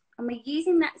lid, and we're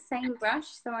using that same brush,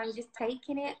 so I'm just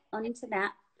taking it onto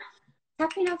that,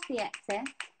 tapping off the excess,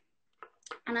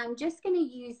 and I'm just going to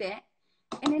use it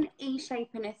in an E shape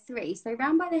and a 3. So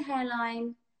round by the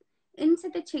hairline, into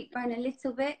the cheekbone a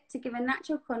little bit to give a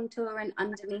natural contour and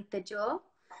underneath the jaw.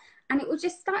 And it will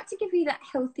just start to give you that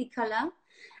healthy colour.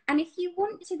 And if you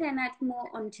want to then add more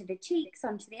onto the cheeks,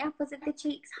 onto the apples of the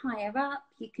cheeks, higher up,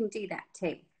 you can do that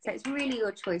too. So it's really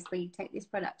your choice where you take this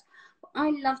product. But I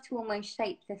love to almost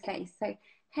shape the face. So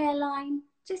hairline,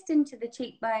 just into the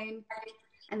cheekbone,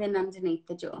 and then underneath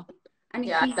the jaw. And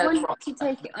if you want to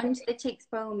take it onto the cheeks,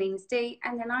 by all means do.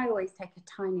 And then I always take a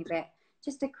tiny bit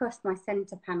just across my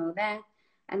centre panel there,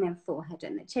 and then forehead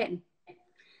and the chin.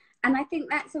 And I think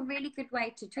that's a really good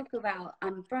way to talk about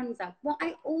bronzer. What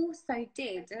I also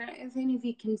did, I don't know if any of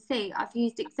you can see, I've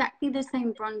used exactly the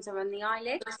same bronzer on the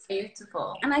eyelids. That's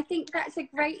beautiful. And I think that's a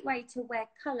great way to wear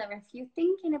colour. If you're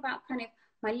thinking about kind of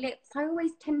my lips, I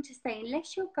always tend to say,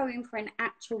 unless you're going for an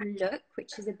actual look,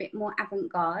 which is a bit more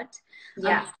avant-garde,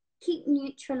 keep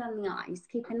neutral on the eyes,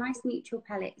 keep a nice neutral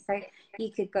palette. So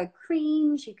you could go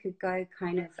creams, you could go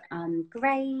kind of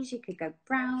greys, you could go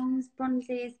browns,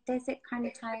 bronzes, desert kind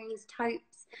of tones,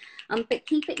 taupes, but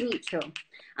keep it neutral.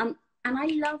 And I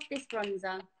love this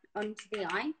bronzer onto the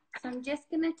eye. So I'm just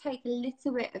going to take a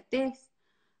little bit of this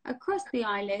across the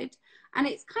eyelid, and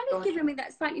it's kind of giving me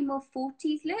that slightly more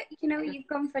 40s look, you know, you've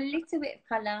gone for a little bit of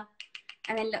colour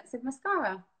and then lots of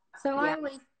mascara. So I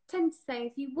always tend to say,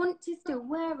 if you want to still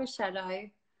wear a shadow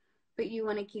but you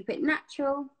want to keep it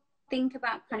natural, think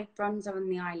about kind of bronzer on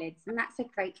the eyelids, and that's a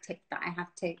great tip that I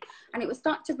have too, and it will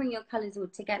start to bring your colours all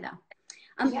together.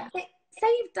 Say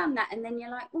you've done that and then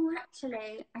you're like, oh,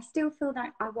 actually I still feel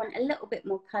that I want a little bit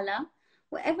more colour.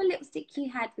 Whatever lipstick you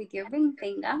had with your ring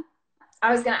finger,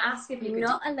 I was going to ask if you could.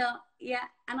 Not a lot,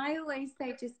 and I always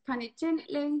say just kind of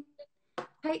gently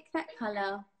take that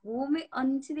colour, warm it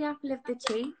onto the apple of the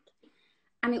cheek,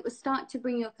 and it will start to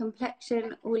bring your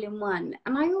complexion all in one.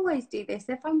 And I always do this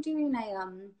if I'm doing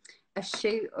a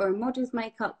shoot or a model's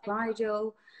makeup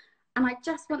bridal, and I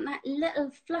just want that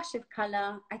little flush of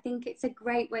colour. I think it's a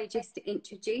great way just to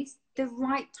introduce the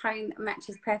right tone that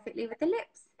matches perfectly with the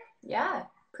lips. Yeah,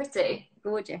 pretty.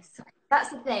 Gorgeous. That's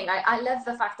the thing. I love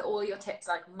the fact that all your tips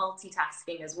are like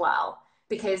multitasking as well,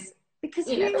 because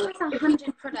who has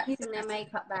 100 products in their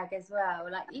makeup bag as well?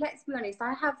 Like, let's be honest,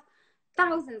 I have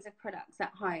thousands of products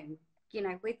at home, you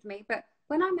know, with me, but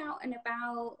when I'm out and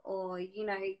about, or, you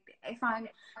know, if I'm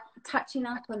touching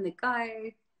up on the go,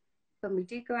 when we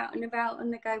do go out and about on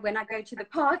the go, when I go to the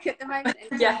park at the moment,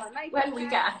 and when we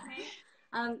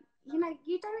can, you know,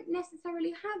 you don't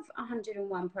necessarily have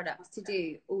 101 products to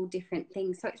do all different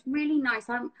things. So it's really nice.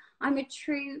 I'm a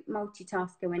true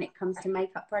multitasker when it comes to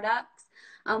makeup products.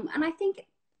 And I think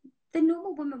the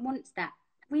normal woman wants that.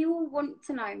 We all want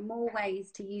to know more ways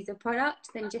to use a product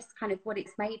than just kind of what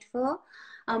it's made for.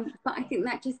 But I think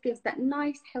that just gives that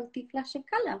nice, healthy flush of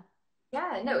colour.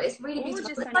 Yeah, no, it's really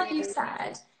beautiful. Like you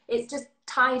said, it's just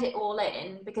tied it all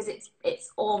in because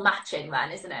it's all matching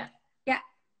then, isn't it? Yeah.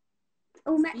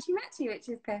 All matchy, which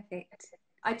is perfect.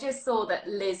 I just saw that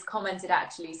Liz commented,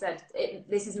 actually said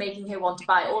this is making her want to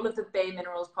buy all of the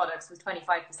bareMinerals products with 25%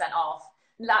 off.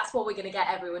 That's what we're going to get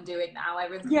everyone doing now.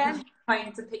 Everyone's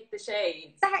trying to pick the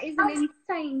shades. That is an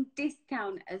insane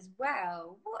discount as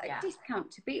well. What a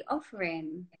discount to be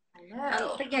offering. I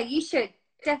know. But yeah, you should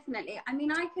definitely. I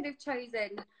mean, I could have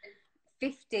chosen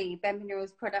 50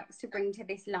 bareMinerals products to bring to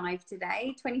this live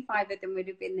today. 25 of them would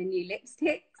have been the new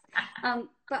lipsticks.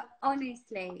 But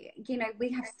honestly, you know,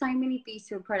 we have so many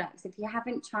beautiful products. If you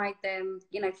haven't tried them,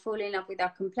 you know, fall in love with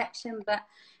our complexion. But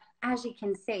as you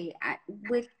can see,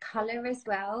 with colour as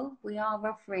well, we are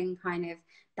offering kind of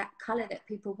that colour that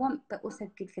people want, but also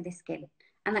good for the skin.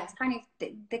 And that's kind of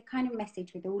the kind of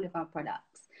message with all of our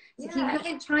products. So if you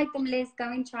haven't tried them, Liz, go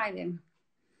and try them.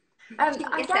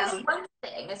 I guess one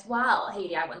thing as well,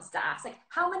 Hayley, I wanted to ask, like,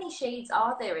 how many shades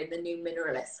are there in the new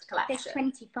Mineralist collection? There's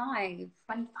 25.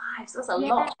 25, so that's a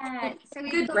lot. So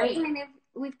we've got kind of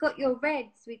we've got your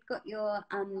reds, we've got your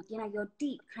you know, your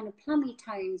deep kind of plummy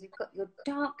tones, we've got your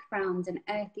dark browns and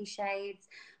earthy shades,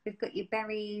 we've got your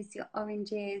berries, your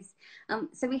oranges.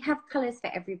 So we have colours for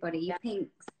everybody, your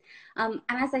pinks. And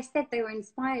as I said, they were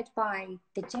inspired by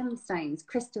the gemstones,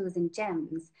 crystals and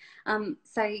gems.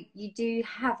 So you do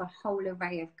have a whole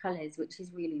array of colours, which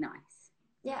is really nice.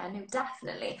 Yeah, no,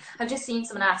 definitely. I've just seen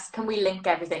someone ask, can we link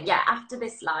everything? Yeah, after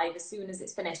this live, as soon as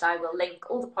it's finished, I will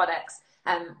link all the products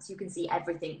so you can see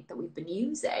everything that we've been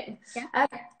using. Yeah.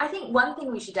 I think one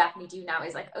thing we should definitely do now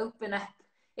is like open up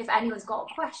if anyone's got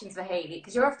questions for Hayley,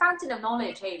 because you're a fountain of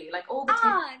knowledge, Hayley. Like all the tips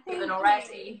you've given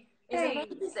already is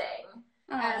amazing.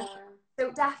 So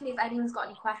definitely if anyone's got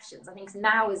any questions, I think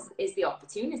now is the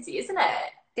opportunity, isn't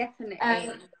it?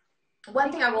 Definitely.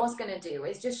 One thing I was going to do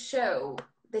is just show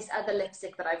this other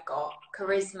lipstick that I've got,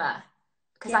 Charisma,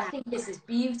 because I think this is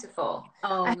beautiful.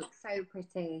 Oh, so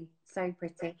pretty, so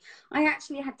pretty. I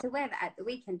actually had to wear that at the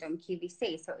weekend on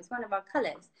QVC, so it was one of our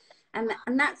colours. And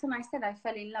that's when I said I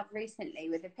fell in love recently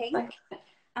with the pink.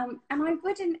 And I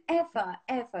wouldn't ever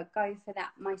go for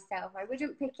that myself. I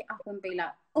wouldn't pick it up and be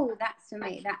like, oh, that's for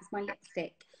me, that's my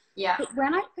lipstick. Yeah. But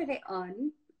when I put it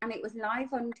on and it was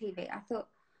live on TV, I thought,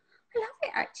 I love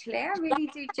it actually. I really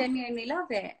do genuinely love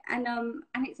it. And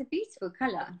it's a beautiful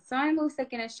colour. So I'm also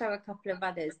going to show a couple of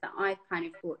others that I've kind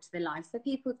of brought to the live so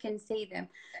people can see them.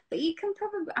 But you can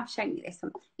probably, I've shown you this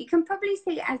one, you can probably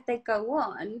see as they go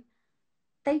on,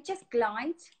 they just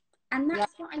glide. And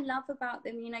that's what I love about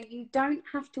them. You know, you don't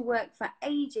have to work for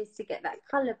ages to get that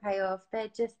colour payoff. They're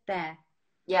just there.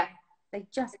 Yeah. They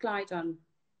just glide on.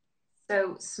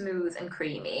 So smooth and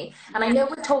creamy. And I know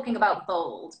we're talking about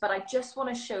bold, but I just want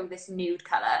to show this nude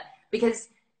colour because,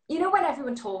 you know, when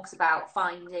everyone talks about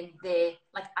finding their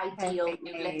like ideal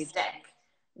nude lipstick,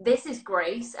 this is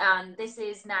great. And this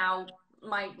is now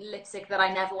my lipstick that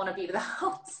I never want to be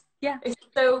without. Yeah. It's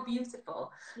so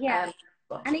beautiful. Yeah.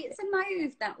 And it's a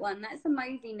mauve, that one. That's a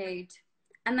mauvey nude.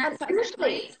 And that's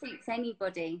usually it suits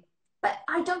anybody. But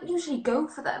I don't usually go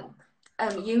for them,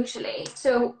 usually.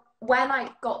 So when I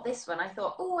got this one, I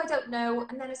thought, oh, I don't know.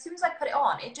 And then as soon as I put it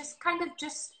on, it just kind of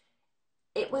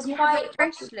it was quite a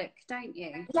fresh look, don't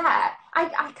you? Yeah.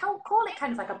 I can't call it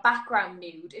kind of like a background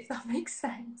nude, if that makes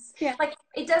sense. Yeah. Like,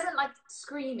 it doesn't like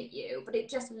scream at you, but it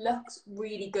just looks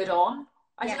really good on.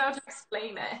 I don't know how to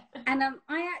explain it. And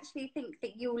I actually think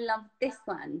that you'll love this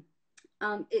one.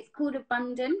 It's called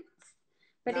Abundance,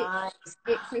 but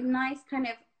it's a nice kind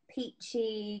of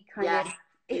peachy kind of.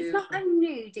 It's not a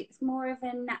nude; it's more of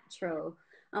a natural.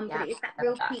 But it's that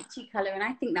real peachy colour, and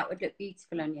I think that would look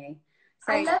beautiful on you.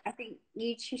 So I think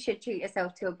you should treat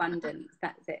yourself to Abundance.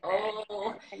 That's it.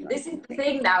 Oh, this is the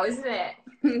thing now, isn't it?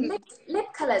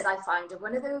 lip colours, I find, are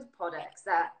one of those products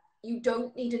that you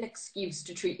don't need an excuse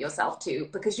to treat yourself to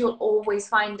because you'll always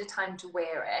find a time to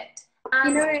wear it.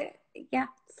 And you know,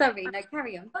 sorry, no,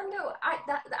 carry on. Oh no,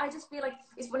 I just feel like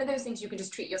it's one of those things you can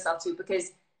just treat yourself to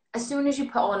because as soon as you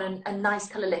put on a nice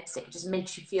colour lipstick, it just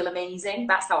makes you feel amazing.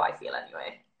 That's how I feel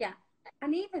anyway. Yeah,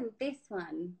 and even this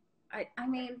one, I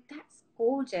mean, that's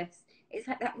gorgeous. It's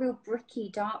like that real bricky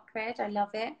dark red. I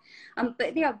love it.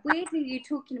 But yeah, weirdly, you're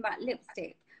talking about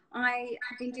lipstick. I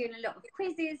have been doing a lot of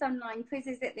quizzes, online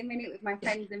quizzes at the minute with my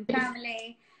friends and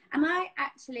family. And I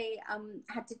actually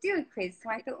had to do a quiz. So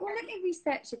I thought, oh, let me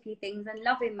research a few things. And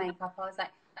loving makeup, I was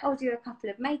like, I'll do a couple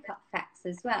of makeup facts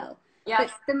as well. Yeah.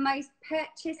 But the most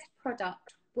purchased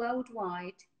product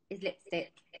worldwide is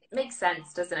lipstick. Makes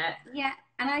sense, doesn't it? Yeah.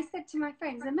 And I said to my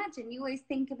friends, imagine you always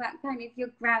think about kind of your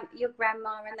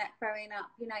grandma and that growing up,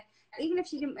 you know, even if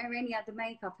she didn't wear any other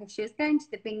makeup, if she was going to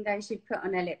the bingo, she'd put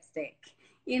on a lipstick,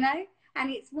 you know? And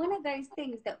it's one of those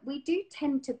things that we do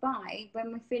tend to buy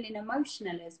when we're feeling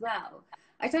emotional as well.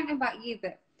 I don't know about you,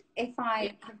 but if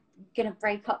I'm going to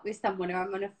break up with someone or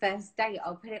I'm on a first date,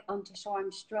 I'll put it on to show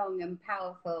I'm strong and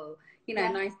powerful, you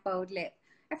know, nice bold lip.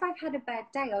 If I've had a bad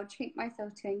day, I'll treat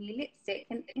myself to a new lipstick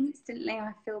and instantly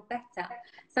I feel better.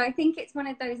 So I think it's one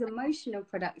of those emotional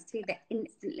products too that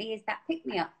instantly is that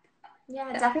pick-me-up.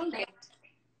 Yeah, definitely.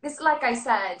 It's like I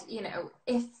said, you know,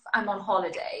 if I'm on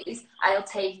holidays, I'll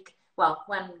take, well,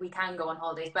 when we can go on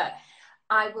holidays, but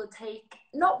I will take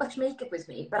not much makeup with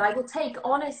me, but I will take,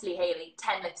 honestly, Hayley,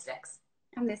 10 lipsticks.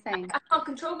 I'm the same. I can't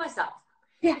control myself.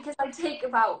 Yeah. Because I take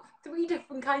about 3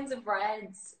 different kinds of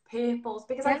reds, purples,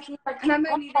 because I feel like and I'm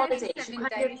only on holidays, there for 7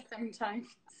 days sometimes.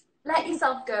 Let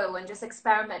yourself go and just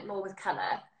experiment more with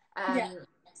colour.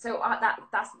 So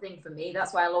that's the thing for me.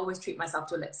 That's why I'll always treat myself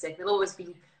to a lipstick. There'll always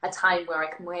be a time where I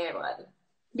can wear one.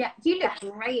 Yeah, you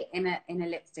look great in a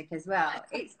lipstick as well.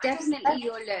 It's definitely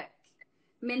your look.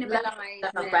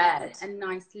 Minimalised and a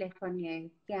nice lip on you.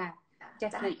 Yeah,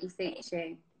 definitely suits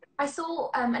you. I saw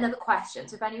another question,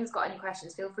 so if anyone's got any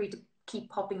questions, feel free to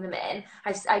keep popping them in.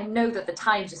 I know that the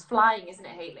time's just flying, isn't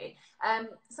it, Hayley?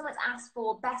 Someone's asked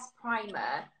for best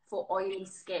primer for oily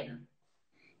skin.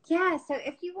 Yeah, so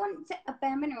if you want a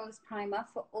bareMinerals primer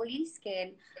for oily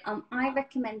skin, I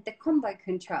recommend the Combo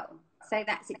Control. So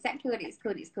that's exactly what it's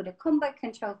called. It's called a Combo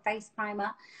Control Face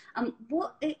Primer.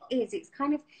 What it is, it's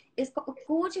got a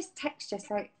gorgeous texture.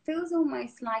 So it feels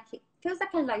almost like, it feels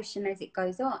like a lotion as it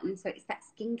goes on. So it's that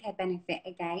skincare benefit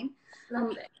again.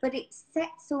 But it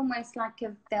sets almost like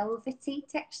a velvety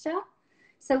texture.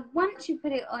 So once you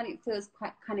put it on, it feels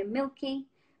quite kind of milky.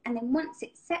 And then once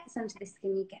it sets onto the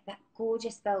skin, you get that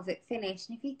gorgeous velvet finish.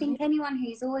 And if you think anyone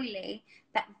who's oily,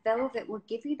 that velvet will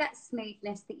give you that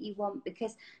smoothness that you want,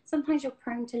 because sometimes you're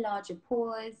prone to larger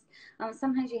pores.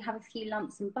 Sometimes you have a few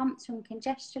lumps and bumps from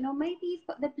congestion, or maybe you've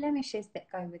got the blemishes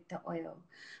that go with the oil.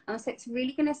 So it's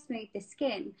really going to smooth the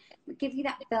skin, give you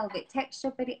that velvet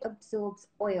texture, but it absorbs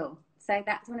oil. So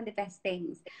that's one of the best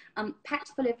things. Packed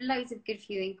full of loads of good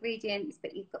for you ingredients,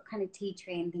 but you've got kind of tea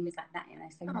tree and things like that in there.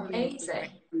 So amazing.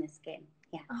 On the skin.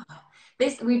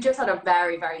 Yeah. We've just had a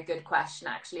very, very good question,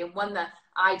 actually, and one that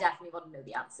I definitely want to know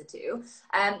the answer to.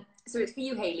 So it's for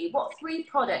you, Hayley. What 3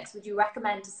 products would you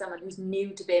recommend to someone who's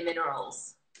new to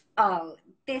bareMinerals? Oh,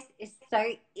 this is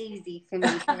so easy for me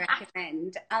to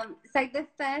recommend. So the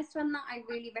first one that I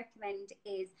really recommend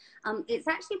is, it's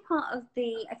actually part of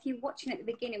the, if you're watching at the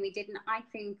beginning, we did an eye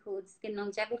cream called Skin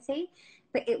Longevity,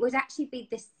 but it would actually be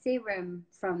the serum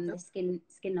from the Skin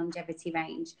Longevity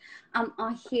range,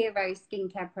 our hero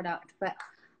skincare product. But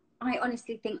I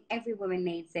honestly think every woman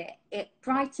needs it. It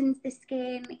brightens the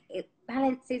skin, it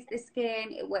balances the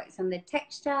skin, it works on the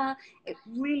texture, it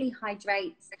really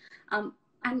hydrates.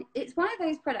 And it's one of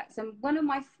those products, and one of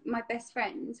my best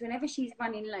friends, whenever she's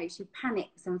running low, she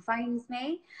panics and phones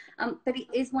me. But it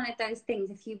is one of those things,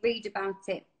 if you read about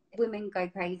it, women go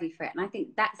crazy for it. And I think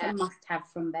that's a must-have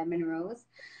from bareMinerals.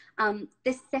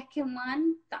 The second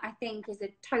one that I think is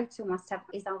a total must-have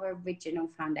is our original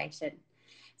foundation.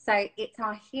 So it's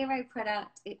our hero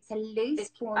product. It's a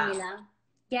loose formula.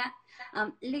 Yeah,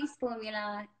 loose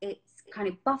formula. It's kind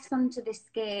of buffs onto the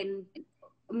skin.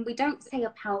 We don't say a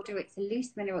powder, it's a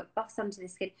loose mineral, it buffs onto the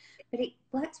skin, but it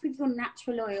works with your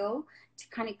natural oil to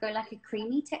kind of go like a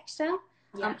creamy texture.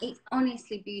 It's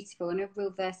honestly beautiful and a real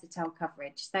versatile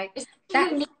coverage. So it's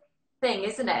a unique thing,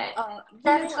 isn't it?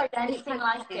 Never tried anything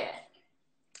like it.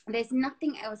 There's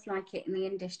nothing else like it in the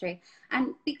industry.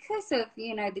 And because of,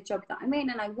 you know, the job that I'm in,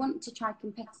 and I want to try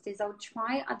competitors, I'll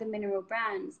try other mineral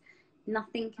brands.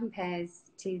 Nothing compares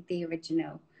to the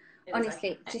original.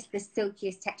 Honestly, just the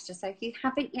silkiest texture. So if you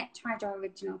haven't yet tried our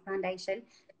original foundation,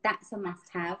 that's a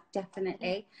must-have,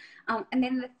 definitely. And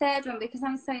then the third one, because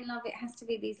I'm so in love, it has to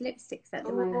be these lipsticks at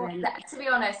the moment. To be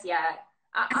honest,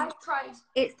 I've tried.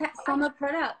 It's that summer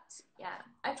product. Yeah,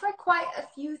 I've tried quite a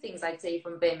few things, I'd say,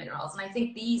 from bareMinerals, and I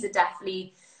think these are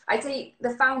definitely, I'd say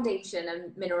the foundation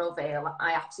and mineral veil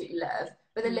I absolutely love,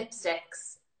 but the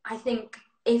lipsticks, I think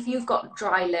if you've got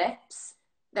dry lips,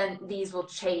 then these will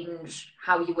change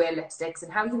how you wear lipsticks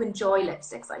and how you enjoy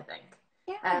lipsticks, I think.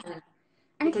 Yeah.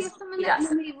 And if you're someone that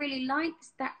normally really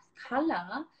likes that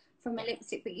colour from a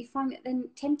lipstick, but you find that they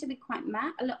tend to be quite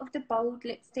matte, a lot of the bold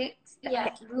lipsticks that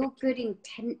get real good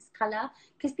intense colour,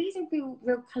 because these are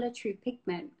real colour true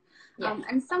pigment.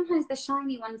 And sometimes the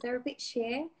shiny ones, they're a bit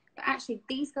sheer, but actually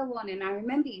these go on, and I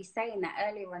remember you saying that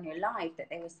earlier on your live, that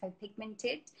they were so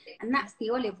pigmented, and that's the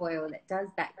olive oil that does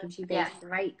that, gives you those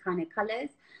great kind of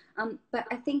colours. But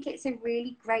I think it's a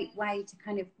really great way to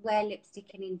kind of wear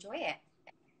lipstick and enjoy it.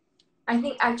 I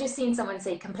think I've just seen someone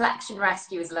say complexion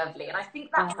rescue is lovely, and I think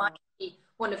that might be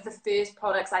one of the first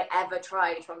products I ever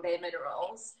tried from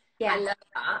bareMinerals. I love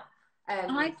that.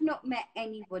 I've not met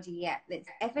anybody yet that's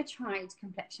ever tried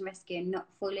complexion rescue and not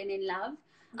fallen in love.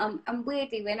 And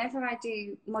weirdly, whenever I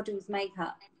do models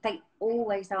makeup, they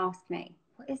always ask me,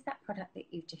 what is that product that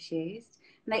you've just used?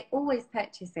 And they always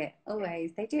purchase it,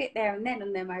 always. They do it there and then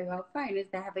on their mobile phone as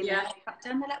they're having their makeup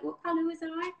done. They're like, what colour was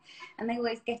I? And they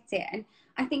always get it. And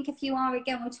I think if you are,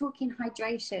 again, we're talking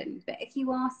hydration, but if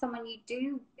you are someone you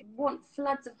do want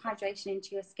floods of hydration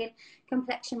into your skin,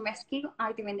 complexion rescue,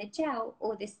 either in the gel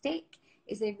or the stick,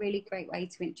 is a really great way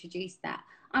to introduce that.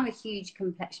 I'm a huge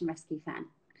complexion rescue fan.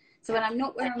 So when I'm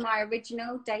not wearing my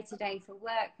original day-to-day for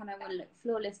work, and I want to look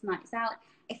flawless nights out,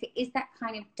 if it is that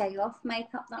kind of day-off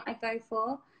makeup that I go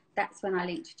for, that's when I'll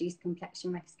introduce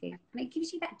complexion rescue. And it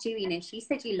gives you that dewiness. You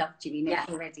said you love dewiness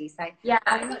already, so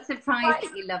I'm not surprised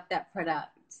that you love that product.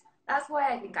 That's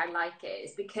why I think I like it,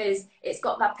 is because it's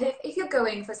got that if you're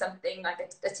going for something like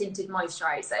a tinted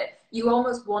moisturizer, you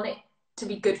almost want it to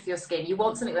be good for your skin. You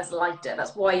want something that's lighter.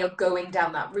 That's why you're going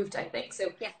down that route, I think.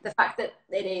 So Yeah. the fact that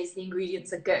the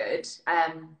ingredients are good,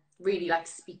 really like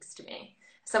speaks to me.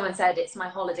 Someone said it's my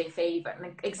holiday favorite,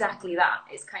 and exactly that.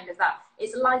 It's kind of that.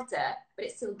 It's lighter, but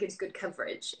it still gives good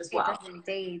coverage as well. It does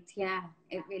indeed. Yeah,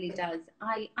 it really does.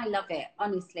 I love it,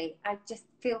 honestly. I just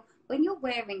feel when you're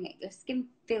wearing it, your skin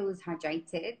feels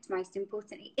hydrated, most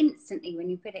importantly, instantly when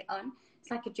you put it on. It's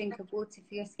like a drink of water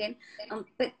for your skin.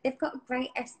 But they've got a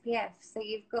great SPF. So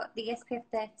you've got the SPF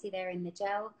 30 there in the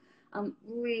gel.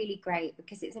 Really great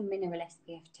because it's a mineral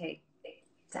SPF too.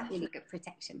 It's a really good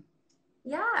protection.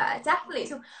 Yeah, definitely.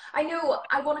 So I know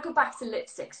I want to go back to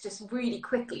lipsticks just really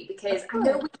quickly because I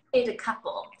know we've shared a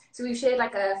couple. So we've shared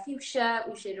like a fuchsia,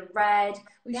 we've shared a red,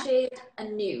 we've shared a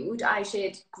nude, I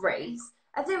shared grace.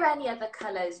 Are there any other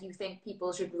colours you think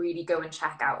people should really go and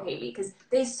check out, Hayley? Because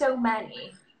there's so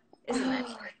many, isn't there?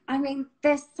 I mean,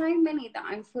 there's so many that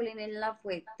I'm falling in love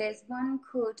with. There's one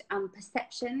called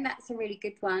Perception. That's a really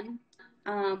good one.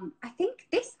 I think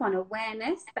this one,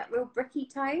 Awareness, that real bricky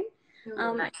tone.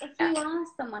 Nice. If you are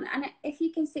someone, and if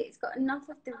you can see it's got enough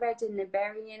of the red and the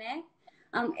berry in it,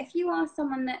 if you are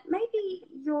someone that maybe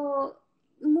you're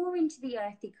more into the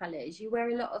earthy colours, you wear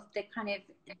a lot of the kind of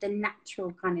the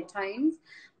natural kind of tones,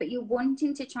 but you're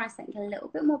wanting to try something a little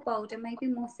bit more bold and maybe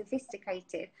more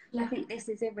sophisticated, I think this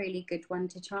is a really good one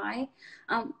to try.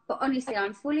 But honestly,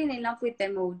 I'm falling in love with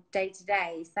them all day to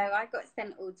day, so I got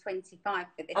sent all 25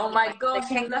 for this. Oh my gosh,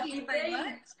 thank lucky you so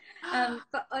much.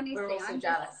 But honestly,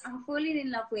 I'm falling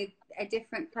in love with a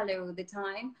different colour all the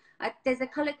time. There's a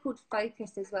colour called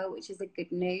Focus as well, which is a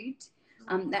good nude.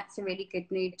 That's a really good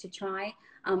nude to try.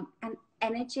 And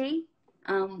Energy,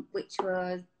 which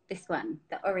was this one,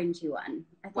 the orangey one.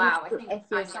 I think if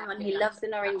you're someone who loves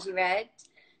an orangey red,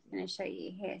 I'm going to show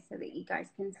you here so that you guys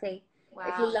can see. Wow.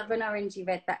 If you love an orangey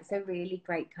red, that's a really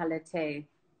great colour too.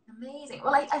 Amazing.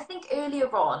 Well, I think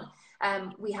earlier on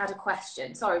we had a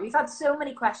question. Sorry, we've had so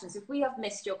many questions. If we have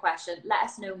missed your question, let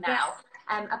us know now.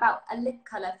 About a lip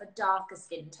colour for darker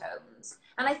skin tones.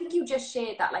 And I think you just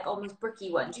shared that like almost bricky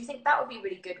one. Do you think that would be a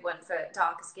really good one for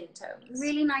darker skin tones?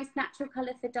 Really nice natural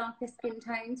colour for darker skin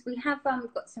tones. We have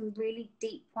got some really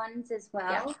deep ones as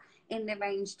well in the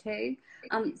range too.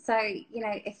 So, you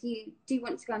know, if you do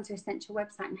want to go onto Escentual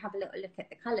website and have a little look at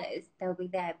the colours, they'll be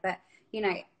there. But, you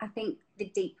know, I think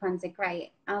the deep ones are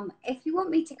great. If you want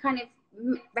me to kind of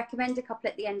recommend a couple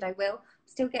at the end, I will.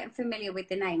 Still getting familiar with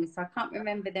the names, so I can't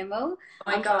remember them all. Oh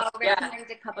my gosh, I'll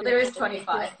recommend a couple. Well, there is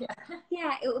 25.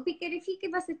 Yeah, it would be good if you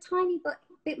give us a tiny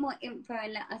bit more info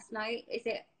and let us know. Is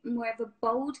it more of a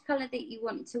bold colour that you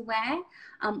want to wear,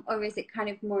 or is it kind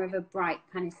of more of a bright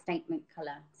kind of statement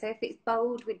colour? So if it's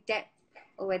bold with depth,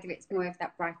 or whether it's more of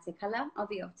that brighter colour, I'll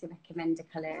be able to recommend a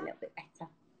colour a little bit better.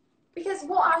 Because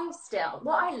what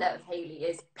I love, Hayley,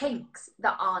 is pinks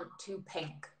that aren't too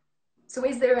pink. So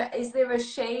is there a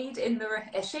shade in the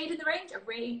range? A shade in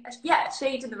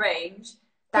the range.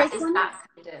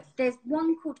 There's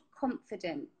one called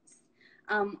Confidence,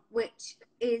 which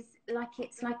is like I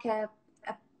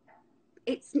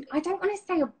don't want to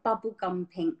say a bubblegum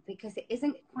pink because it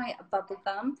isn't quite a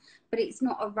bubblegum, but it's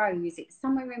not a rose. It's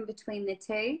somewhere in between the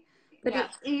two. But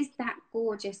it is that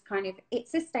gorgeous kind of,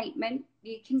 it's a statement,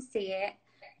 you can see it,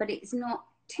 but it's not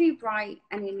too bright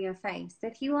and in your face. So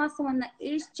if you are someone that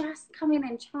is just coming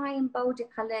and trying bolder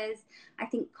colours, I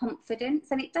think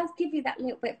Confidence, and it does give you that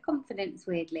little bit of confidence,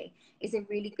 weirdly, is a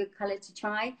really good colour to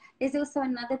try. There's also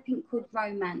another pink called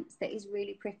Romance that is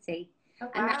really pretty. Oh,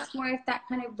 wow. And that's more of that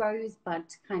kind of rosebud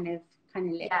kind of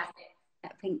lip,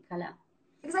 that pink colour.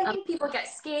 Because I think people get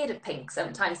scared of pink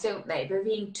sometimes, don't they? They're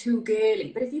being too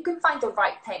girly. But if you can find the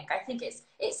right pink, I think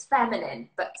it's feminine,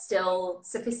 but still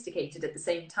sophisticated at the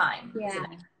same time. Yeah.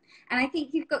 Isn't it? And I think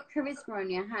you've got charisma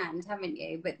on your hand, haven't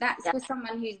you? But that's for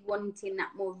someone who's wanting that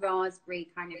more raspberry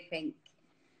kind of pink.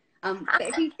 But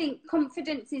if you think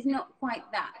Confidence is not quite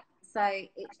that, so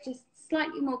it's just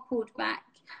slightly more pulled back.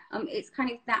 It's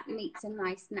kind of that meets a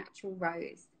nice natural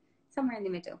rose, somewhere in the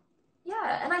middle.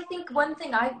 Yeah, and I think one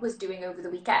thing I was doing over the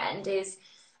weekend is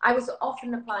I was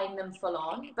often applying them full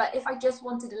on, but if I just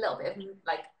wanted a little bit of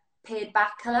like pared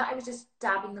back colour, I was just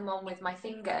dabbing them on with my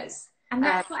fingers. And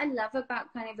that's what I love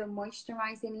about kind of a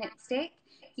moisturising lipstick.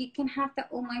 You can have that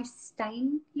almost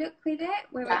stain look with it,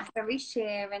 where it's very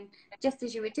sheer and just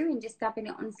as you were doing, just dabbing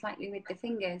it on slightly with the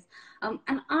fingers. And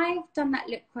I've done that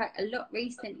look quite a lot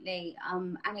recently,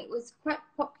 and it was quite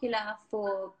popular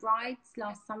for brides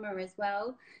last summer as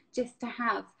well, just to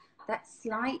have that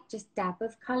slight just dab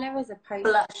of colour as opposed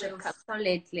to a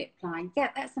solid lip line. Yeah,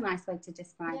 that's a nice way to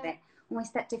describe it.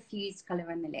 Almost that diffused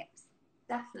colour on the lips.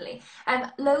 definitely.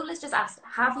 Lola's just asked,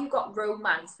 have you got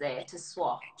romance there to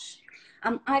swatch?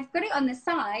 I've got it on the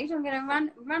side. I'm going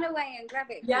to run away and grab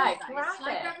it. Yeah, grab it.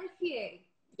 Grab a few?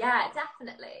 Yeah,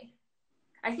 definitely.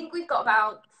 I think we've got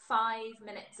about 5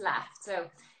 minutes left. So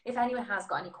if anyone has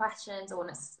got any questions or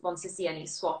wants to see any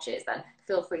swatches, then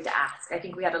feel free to ask. I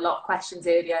think we had a lot of questions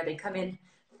earlier. They come in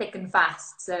thick and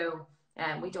fast. So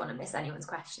we don't want to miss anyone's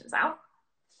questions out.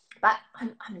 But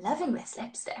I'm loving this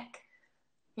lipstick.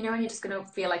 You know, when you're just going to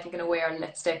feel like you're going to wear a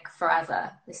lipstick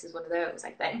forever. This is one of those,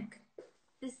 I think.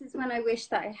 This is when I wish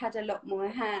that I had a lot more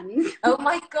hands. Oh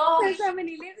my gosh. There's so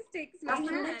many lipsticks we That's have.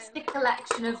 a lipstick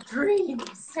collection of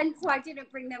dreams. Hence why I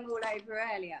didn't bring them all over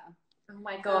earlier. Oh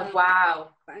my God, wow.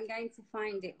 But I'm going to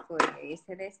find it for you.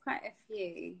 So there's quite a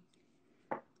few.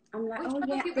 I'm like, Which oh one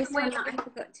yeah, have you this been one wearing? that I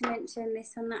forgot to mention,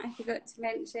 this one that I forgot to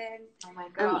mention. Oh my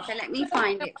God. So let me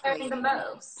find it for Wearing you. the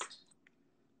most?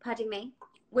 Pardon me?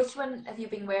 Which one have you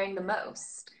been wearing the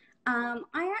most?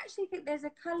 I actually think there's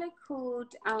a colour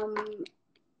called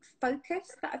Focus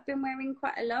that I've been wearing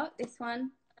quite a lot. This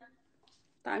one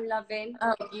that I'm loving.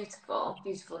 Oh, beautiful.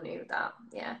 Beautiful nude, that.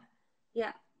 Yeah.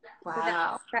 Yeah.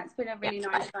 Wow. So that's been a really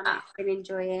nice one I've been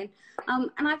enjoying.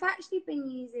 And I've actually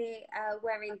been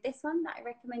wearing this one that I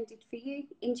recommended for you,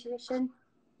 Intuition.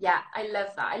 Yeah, I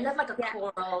love that. I love like a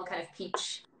coral kind of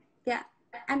peach. Yeah.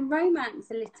 And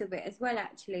Romance a little bit as well,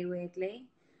 actually, weirdly.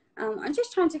 I'm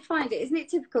just trying to find it. Isn't it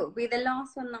typical? It'll be the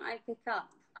last one that I pick up.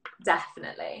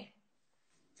 Definitely.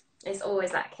 It's always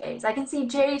that case. I can see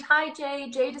Jade. Hi,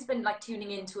 Jade. Jade has been like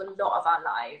tuning into a lot of our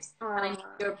lives. And I know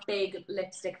you're a big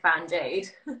lipstick fan,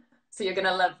 Jade. So you're going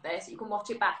to love this. You can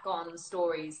watch it back on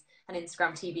stories and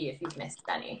Instagram TV if you've missed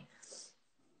any.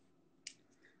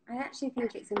 I actually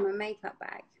think it's in my makeup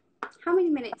bag. How many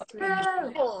minutes do we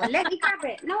have? 4. Let me grab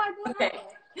it. No, I will have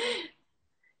it.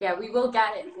 Yeah, we will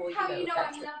get it for you. How you know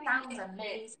I'm It loving sounds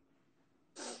amazing.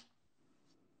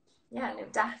 Yeah, no,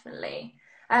 definitely.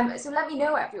 So let me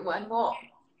know, everyone, what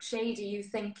shade are you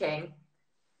thinking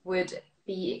would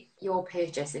be your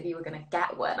purchase if you were going to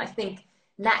get one? I think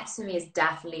next to me is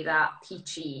definitely that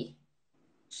peachy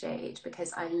shade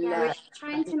because I love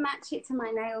trying to match it to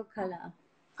my nail colour.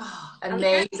 Oh,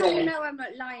 amazing. You know I'm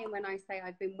not lying when I say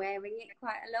I've been wearing it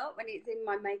quite a lot when it's in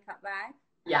my makeup bag.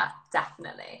 Yeah,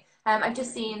 definitely. I've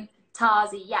just seen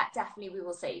Tarzi. Yeah, definitely we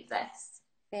will save this.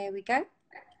 There we go.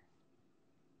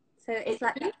 So it's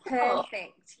like that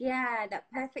perfect, that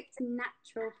perfect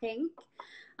natural pink.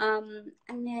 And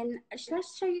then should I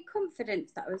show you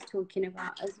Confidence that I was talking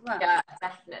about as well? Yeah,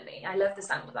 definitely. I love the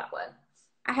sound of that one.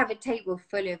 I have a table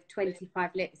full of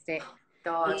 25 lipsticks.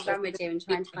 God, I'm rummaging and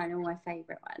trying to find all my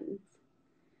favourite ones.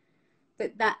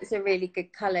 But that's a really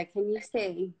good colour. Can you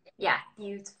see? Yeah,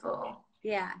 beautiful.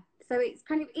 Yeah. So it's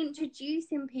kind of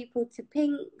introducing people to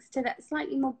pinks, to that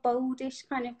slightly more boldish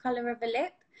kind of colour of a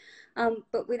lip,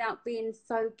 but without being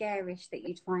so garish that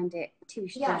you'd find it too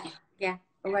strong,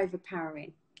 or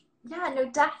overpowering. Yeah, no,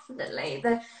 definitely.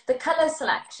 The colour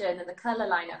selection and the colour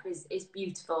lineup is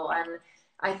beautiful, and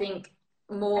I think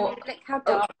more. And look how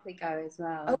dark we go as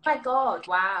well. Oh my God!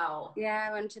 Wow.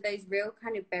 Yeah, onto those real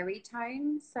kind of berry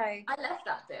tones. So I love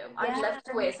that though. I'd love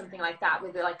to wear something like that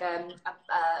with like an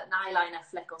eyeliner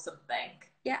flick or something.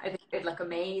 Yeah, I think it'd look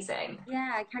amazing.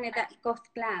 Yeah, kind of that goth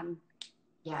glam.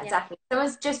 Yeah, definitely.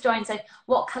 Someone's just joined and said,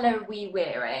 what colour are we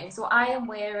wearing? So I am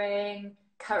wearing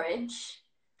Courage,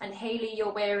 and Hayley,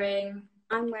 you're wearing.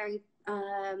 I'm wearing.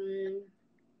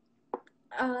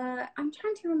 I'm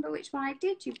trying to remember which one I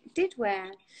did. You did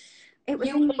wear. It was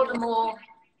you wore the more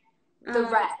the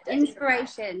red.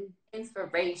 Inspiration.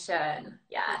 Inspiration.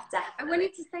 Yeah, definitely. I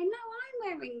wanted to say no,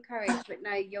 I'm wearing Courage, but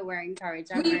no, you're wearing Courage.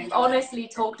 We've honestly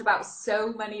talked about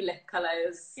so many lip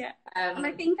colours. Yeah. And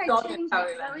I think I changed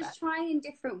it. I was trying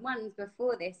different ones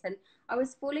before this, and I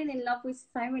was falling in love with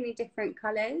so many different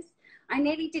colours. I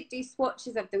nearly did do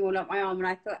swatches of them all up my arm, and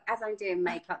I thought, as I'm doing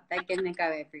makeup, they're gonna go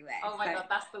everywhere. Oh my God,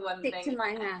 that's the one thing. Stick to my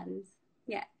hands.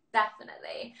 Yeah.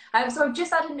 Definitely. So I've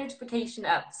just had a notification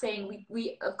up saying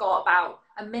we have got about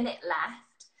a minute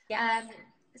left. Yeah.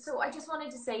 So I just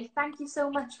wanted to say thank you so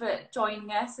much for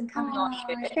joining us and coming on.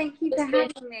 Thank you for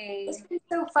having me. It's been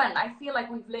so fun. I feel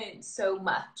like we've learned so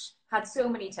much, had so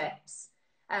many tips.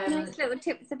 Nice little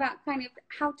tips about kind of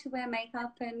how to wear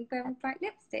makeup and wear a bright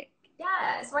lipstick.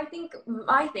 Yeah, so I think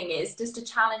my thing is just to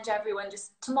challenge everyone,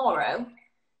 just tomorrow,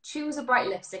 choose a bright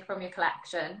lipstick from your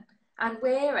collection and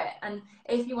wear it. And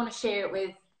if you want to share it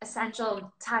with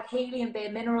Escentual, tag Hayley and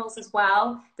bareMinerals as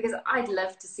well, because I'd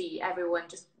love to see everyone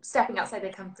just stepping outside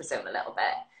their comfort zone a little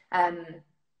bit.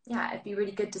 yeah, it'd be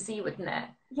really good to see, wouldn't it?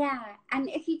 Yeah, and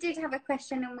if you did have a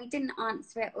question and we didn't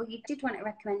answer it, or you did want a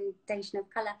recommendation of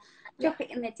colour, drop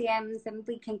it in the DMs and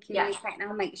we can communicate, and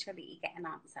I'll make sure that you get an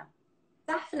answer.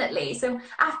 Definitely. So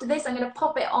after this, I'm going to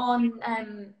pop it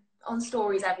on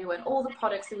stories, everyone, all the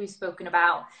products that we've spoken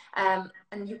about,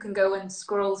 and you can go and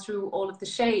scroll through all of the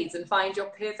shades and find your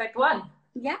perfect one.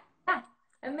 Yeah.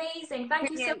 Amazing. Thank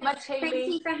you so Brilliant. much, Hayley.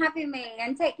 Thank you for having me,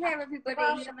 and take care, everybody.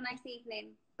 Well, have a nice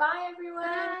evening. bye, everyone.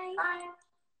 Bye. Bye.